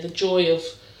feel, the joy of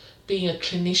being a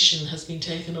clinician has been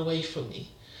taken away from me.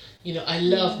 I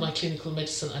love my clinical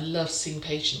medicine. I love seeing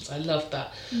patients. I love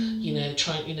that,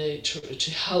 trying,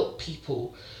 to help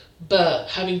people, but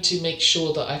having to make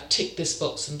sure that I've ticked this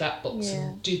box and that box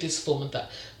and do this form and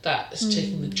that is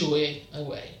taking the joy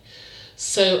away.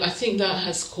 So I think that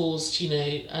has caused,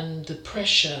 and the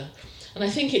pressure, and I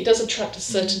think it does attract a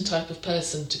certain type of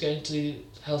person to go into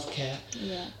healthcare.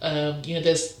 Yeah.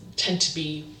 There's tend to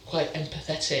be quite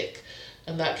empathetic,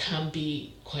 and that can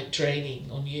be quite draining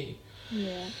on you.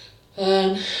 Yeah.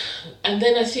 And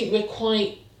then I think we're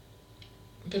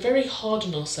very hard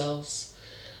on ourselves.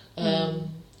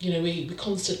 We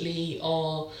constantly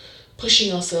are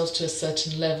pushing ourselves to a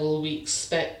certain level. We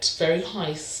expect very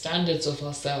high standards of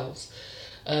ourselves.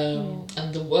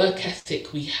 And the work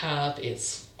ethic we have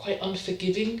is quite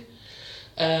unforgiving.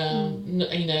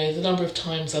 The number of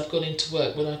times I've gone into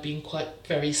work when I've been quite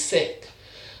very sick,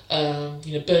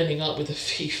 burning up with a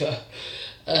fever,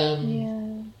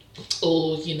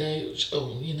 or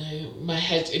my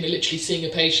head, literally seeing a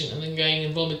patient and then going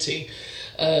and vomiting,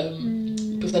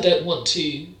 because I don't want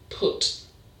to put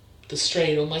the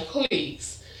strain on my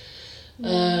colleagues.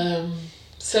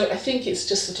 So I think it's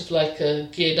just sort of like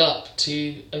geared up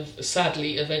to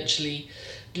sadly eventually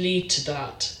lead to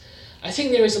that. I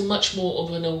think there is a much more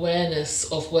of an awareness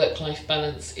of work-life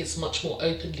balance. It's much more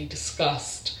openly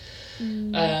discussed.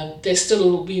 We've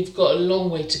got a long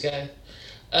way to go.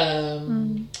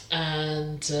 And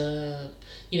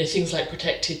things like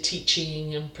protected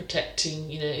teaching and protecting,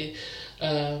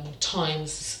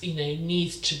 times,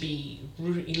 needs to be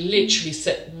literally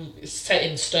set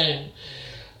in stone.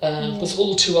 Because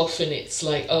all too often it's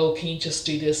like, oh, can you just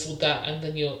do this or that, and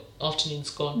then your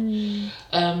afternoon's gone.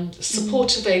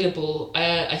 Support available.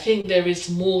 I think there is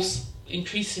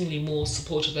increasingly more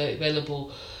support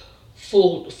available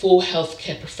for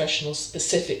healthcare professionals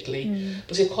specifically,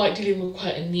 because we're dealing with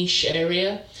quite a niche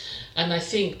area. And I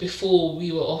think before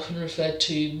we were often referred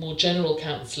to more general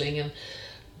counselling, and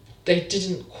they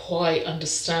didn't quite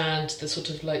understand the sort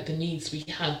of like the needs we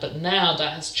had. But now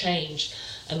that has changed.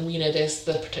 And, there's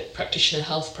the Practitioner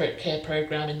Health Care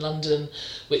Programme in London,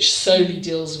 which solely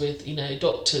deals with,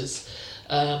 doctors.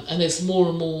 And there's more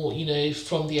and more,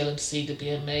 from the LMC, the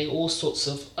BMA, all sorts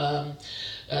of,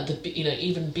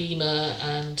 even BEMA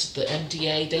and the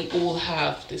MDA, they all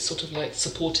have this sort of like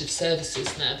supportive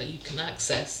services now that you can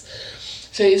access.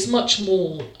 So it's much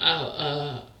more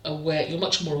aware, you're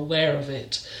much more aware of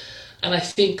it. And I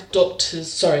think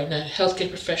healthcare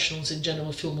professionals in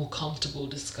general feel more comfortable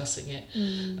discussing it,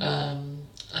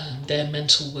 their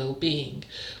mental well-being.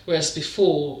 Whereas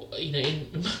before,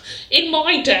 in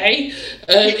my day,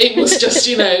 it was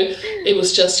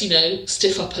just,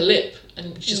 stiff upper lip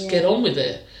and just get on with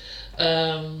it.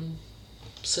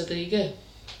 So there you go.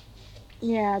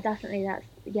 Yeah, definitely.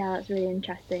 That's really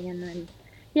interesting. And then,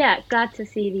 glad to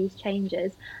see these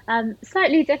changes.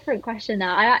 Slightly different question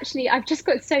now. I've just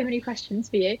got so many questions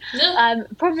for you. No,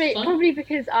 probably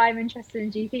because I'm interested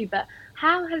in GP. But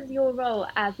how has your role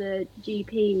as a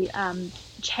GP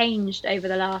changed over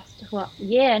the last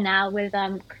year now with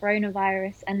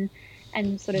coronavirus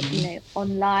and sort of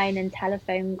online and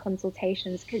telephone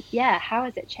consultations? How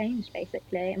has it changed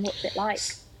basically, and what's it like?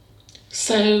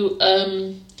 So.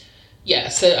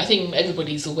 So I think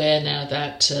everybody's aware now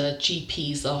that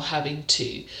GPs are having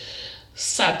to,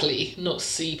 sadly, not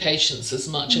see patients as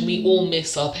much, and we all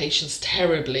miss our patients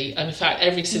terribly. And in fact,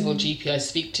 every single GP I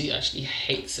speak to actually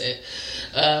hates it,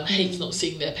 hates not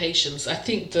seeing their patients. I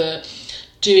think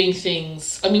doing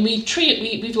things. I mean,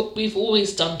 we've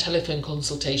always done telephone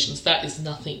consultations. That is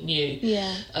nothing new.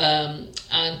 Yeah.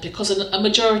 And because a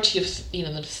majority of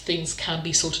the things can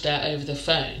be sorted out over the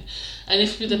phone. And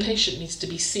if the patient needs to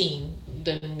be seen,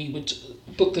 then we would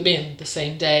book them in the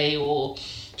same day or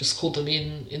just call them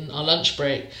in our lunch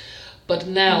break. But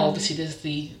now, obviously, there's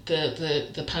the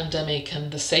pandemic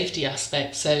and the safety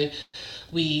aspect. So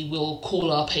we will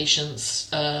call our patients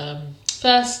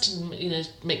first, and,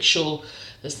 make sure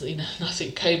there's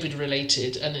nothing COVID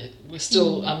related. And we're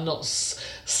still,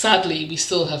 sadly, we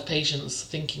still have patients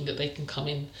thinking that they can come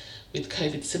in with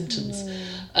COVID symptoms.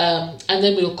 And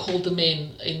then we'll call them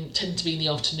tend to be in the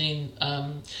afternoon.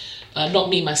 Not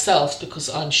me myself, because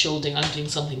I'm shielding, I'm doing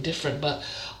something different, but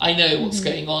I know what's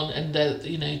going on, and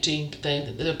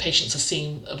the patients are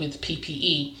seen with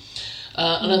PPE.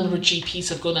 A number of GPs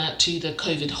have gone out to the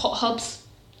COVID hot hubs,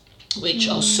 which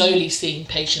are solely seeing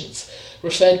patients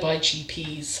referred by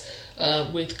GPs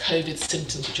with COVID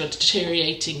symptoms which are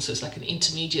deteriorating, so it's like an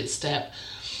intermediate step.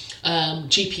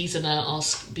 GPs are now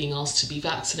being asked to be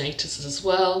vaccinated as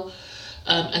well.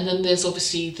 And then there's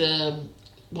obviously the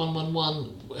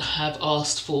 111 have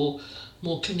asked for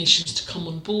more clinicians to come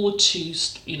on board to,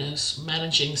 senior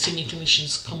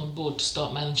clinicians come on board to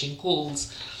start managing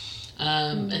calls,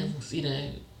 and,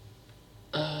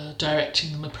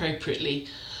 directing them appropriately.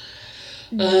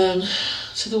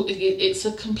 So it's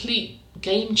a complete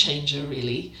game changer,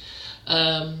 really.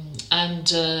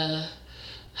 And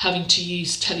having to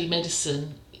use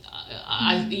telemedicine,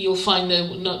 you'll find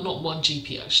not one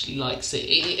GP actually likes it.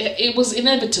 It was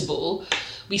inevitable.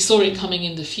 We saw it coming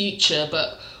in the future,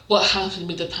 but what happened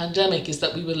with the pandemic is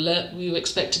that we were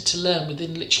expected to learn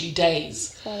within literally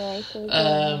days.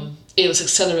 It was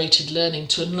accelerated learning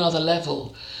to another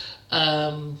level.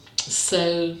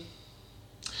 So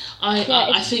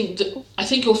I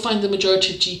think you'll find the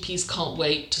majority of GPs can't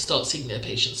wait to start seeing their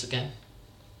patients again.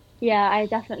 Yeah, I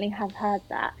definitely have heard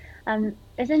that.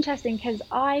 It's interesting because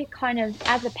I kind of,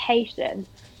 as a patient,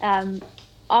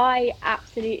 I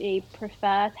absolutely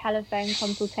prefer telephone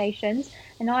consultations,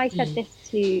 and I said this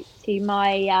to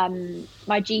my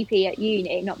my GP at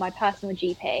uni, not my personal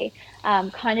GP,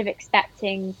 kind of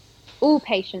expecting all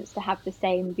patients to have the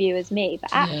same view as me, but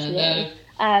actually,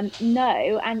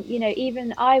 no. And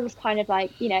even I was kind of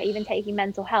like, even taking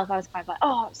mental health, I was kind of like,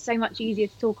 oh, it's so much easier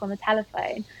to talk on the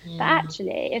telephone. But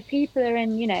actually, if people are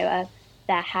in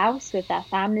their house with their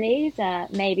families,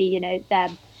 maybe their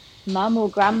mum or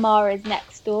grandma is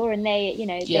next door, and they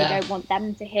don't want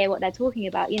them to hear what they're talking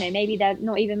about. Maybe they're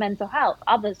not even mental health,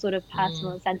 other sort of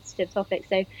personal and sensitive topics.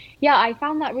 So yeah, I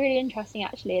found that really interesting.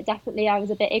 Actually, I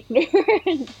was a bit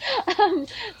ignorant,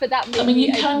 but that made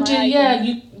you can do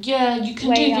you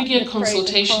can do video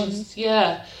consultations,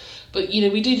 but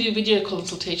we do video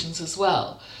consultations as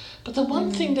well. But the one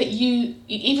thing that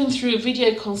even through a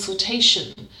video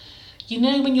consultation,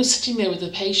 when you're sitting there with a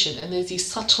patient and there's these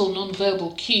subtle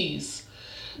non-verbal cues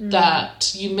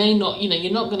that you may not,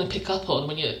 you're not going to pick up on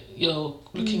when you're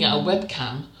looking at a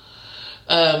webcam.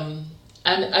 And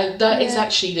that is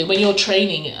actually, when you're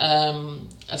training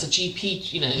as a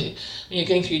GP, when you're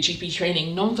going through your GP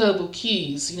training, non-verbal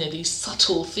cues, these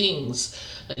subtle things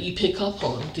that you pick up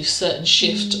on, this certain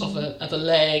shift of a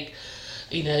leg,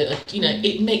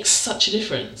 it makes such a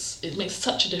difference. It makes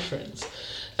such a difference.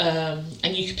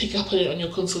 And you can pick up on it on your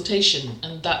consultation,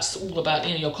 and that's all about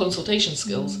your consultation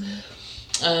skills.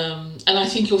 And I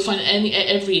think you'll find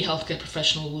every healthcare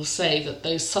professional will say that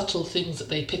those subtle things that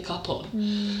they pick up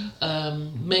on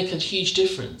make a huge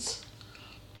difference.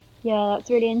 Yeah, that's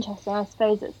really interesting. I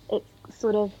suppose it's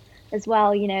sort of as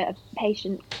well, a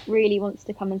patient really wants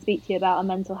to come and speak to you about a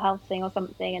mental health thing or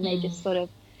something, and they just sort of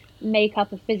make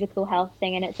up a physical health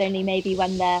thing, and it's only maybe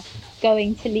when they're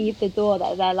going to leave the door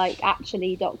that they're like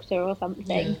actually doctor or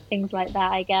something, things like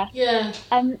that, I guess.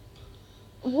 But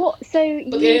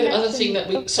the other thing that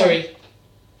I was going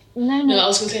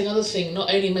to say, another thing,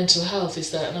 not only mental health,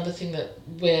 is that another thing that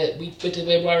we're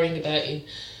worrying about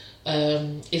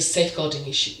is safeguarding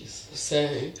issues. So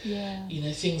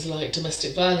things like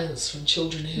domestic violence from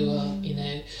children who are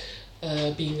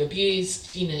being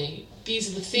abused,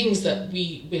 these are the things that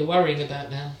we're worrying about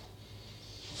now.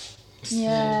 So,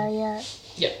 yeah.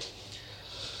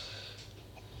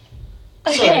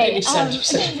 Okay, sorry, I didn't mean to sound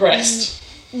so depressed.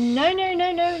 No,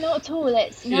 not at all.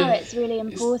 It's really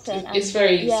important. It's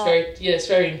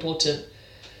very important.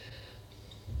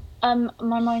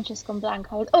 My mind's just gone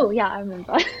blank. I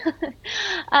remember.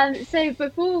 So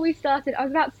before we started, I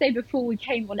was about to say before we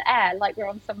came on air, like we're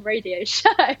on some radio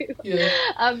show.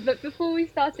 But before we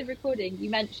started recording, you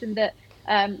mentioned that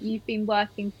you've been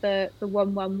working for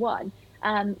 111.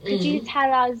 Could you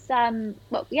tell us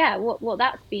what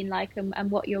that's been like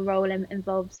and what your role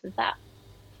involves with that?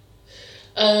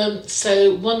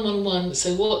 So 111.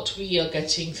 So what we are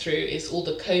getting through is all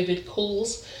the COVID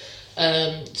calls.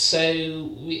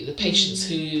 The patients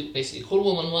who basically call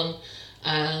 111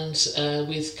 and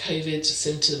with COVID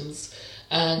symptoms,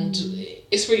 and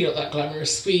it's really not that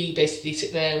glamorous. We basically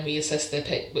sit there and we assess their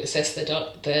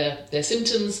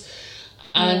symptoms,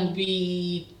 and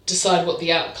we decide what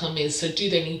the outcome is. So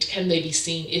can they be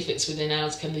seen, if it's within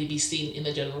hours, can they be seen in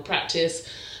the general practice?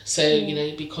 So,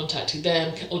 be contacting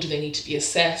them, or do they need to be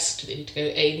assessed? Do they need to go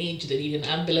A&E? Do they need an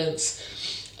ambulance?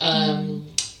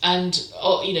 And,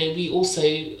 we also,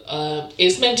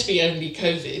 it's meant to be only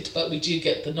COVID, but we do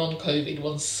get the non-COVID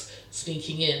ones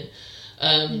sneaking in.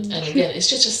 And again, it's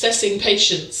just assessing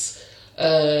patients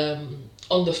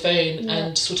on the phone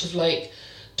and sort of like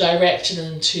directing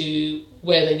them to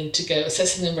where they need to go,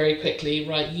 assessing them very quickly.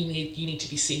 Right, you need to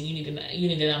be seen. You need an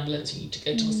ambulance. You need to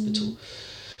go to hospital.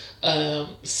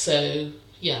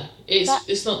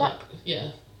 It's not like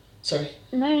Sorry.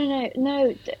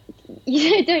 No.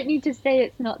 You don't need to say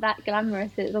it's not that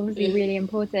glamorous. It's obviously really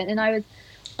important. And I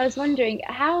was wondering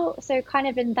how, so kind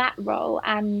of in that role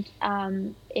and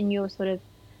in your sort of,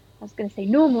 I was going to say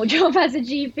normal job as a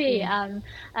GP,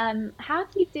 how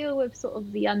do you deal with sort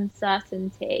of the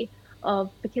uncertainty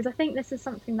of, because I think this is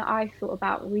something that I've thought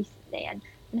about recently, and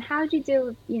how do you deal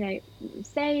with,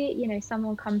 say,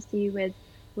 someone comes to you with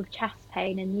chest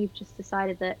pain and you've just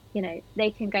decided that,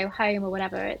 they can go home or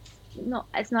whatever,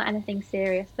 it's not anything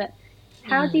serious, but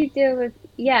how do you deal with,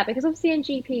 because obviously in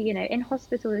GP, in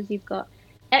hospitals you've got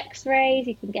x-rays,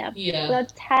 you can get a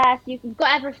blood test, you've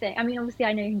got everything. I mean, obviously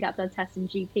I know you can get blood tests in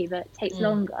GP, but it takes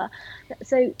longer.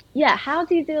 So how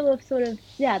do you deal with sort of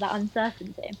that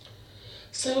uncertainty?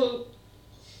 So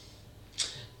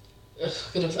I'm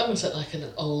going to sound like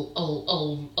an old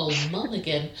mum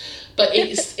again, but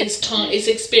it's time, it's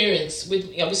experience. With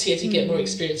obviously as you get more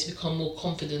experience, you become more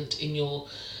confident in your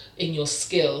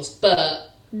skills, but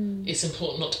it's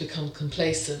important not to become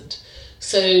complacent.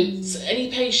 So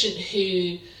any patient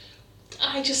who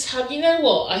I just have,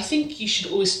 I think you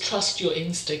should always trust your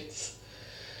instincts.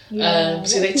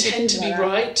 So they tend to be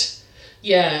right.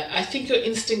 Yeah, I think your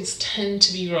instincts tend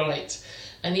to be right.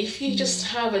 And if you just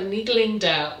have a niggling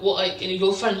doubt,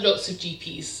 you'll find lots of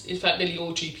GPs, in fact nearly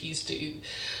all GPs do,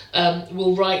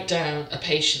 will write down a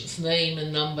patient's name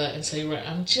and number and say, right,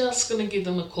 I'm just going to give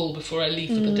them a call before I leave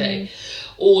for the day.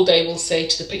 Or they will say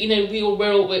to the patient,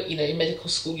 we're all, in medical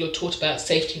school, you're taught about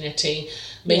safety netting,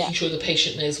 making sure the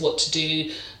patient knows what to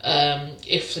do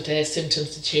if their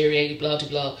symptoms deteriorate, blah, blah,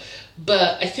 blah.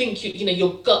 But I think,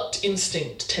 your gut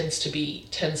instinct tends to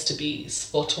be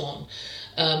spot on.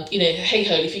 Hey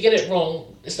ho, if you get it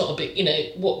wrong, it's not a big,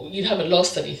 you haven't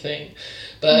lost anything.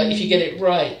 But if you get it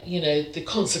right, the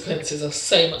consequences are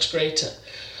so much greater.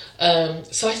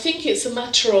 So I think it's a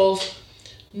matter of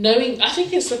knowing, I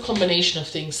think it's a combination of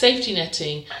things: safety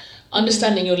netting,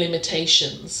 understanding your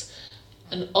limitations,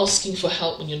 and asking for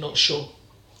help when you're not sure.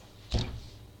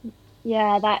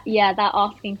 That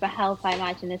asking for help, I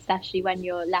imagine, especially when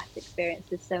you're less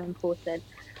experienced, is so important.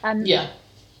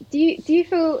 Do you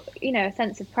feel, a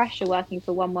sense of pressure working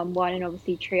for 111 and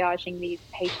obviously triaging these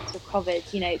patients with COVID,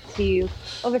 to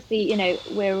obviously,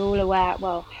 we're all aware,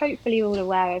 well, hopefully all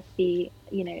aware of the,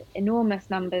 enormous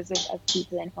numbers of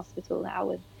people in hospital now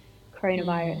with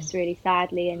coronavirus, really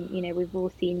sadly. And, we've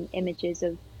all seen images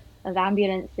of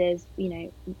ambulances,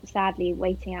 sadly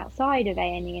waiting outside of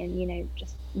A&E and,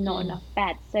 just not enough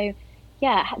beds. So,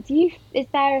 is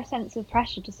there a sense of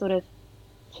pressure to sort of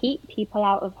keep people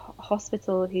out of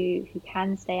hospital who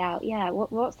can stay out?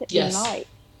 What's it been like?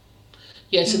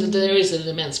 So there is an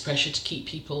immense pressure to keep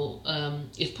people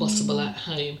if possible at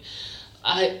home.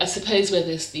 I suppose where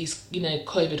these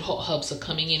COVID hot hubs are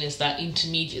coming in is that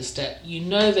intermediate step.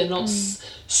 They're not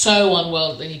so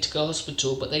unwell that they need to go to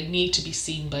hospital, but they need to be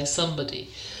seen by somebody.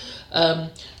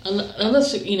 And another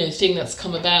thing that's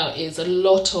come about is a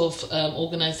lot of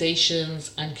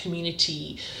organisations and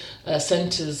community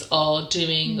centres are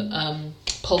doing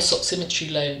pulse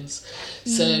oximetry loans.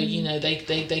 So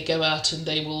they go out and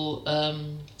they will.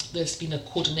 There's been a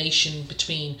coordination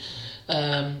between.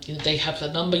 They have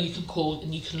a number you can call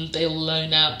and they'll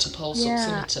loan out a pulse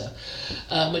oximeter,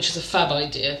 which is a fab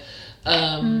idea.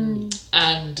 And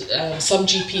some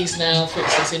GPs now, for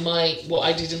instance, what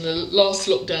I did in the last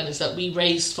lockdown is that we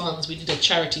raised funds. We did a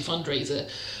charity fundraiser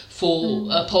for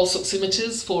pulse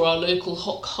oximeters for our local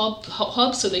hot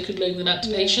hub, so they could loan them out to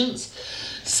patients.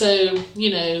 So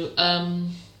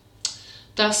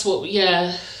that's what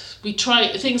we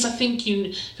try. Things, I think,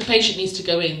 if a patient needs to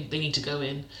go in, they need to go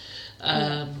in.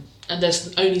 And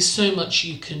there's only so much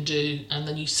you can do, and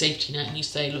then you safety net and you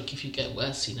say, look, if you get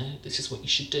worse, this is what you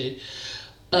should do.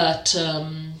 But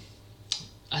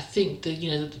I think the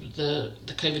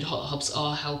COVID hot hubs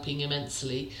are helping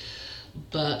immensely.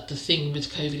 But the thing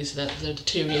with COVID is that the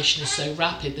deterioration is so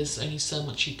rapid, there's only so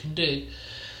much you can do.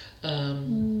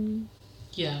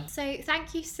 So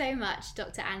thank you so much,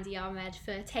 Dr. Andy Ahmed,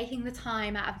 for taking the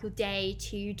time out of your day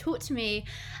to talk to me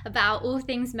about all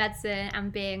things medicine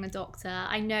and being a doctor.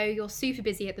 I know you're super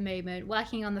busy at the moment,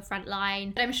 working on the front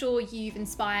line, but I'm sure you've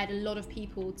inspired a lot of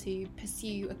people to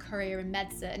pursue a career in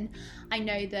medicine. I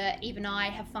know that even I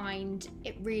have found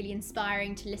it really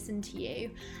inspiring to listen to you,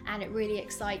 and it really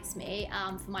excites me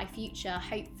for my future,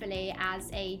 hopefully as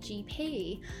a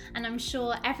GP. And I'm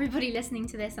sure everybody listening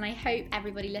to this, and I hope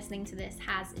everybody listening to this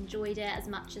has enjoyed it as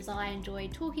much as I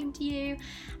enjoyed talking to you.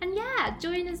 And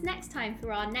join us next time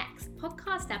for our next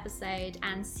podcast episode,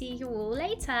 and see you all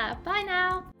later. Bye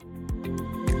now.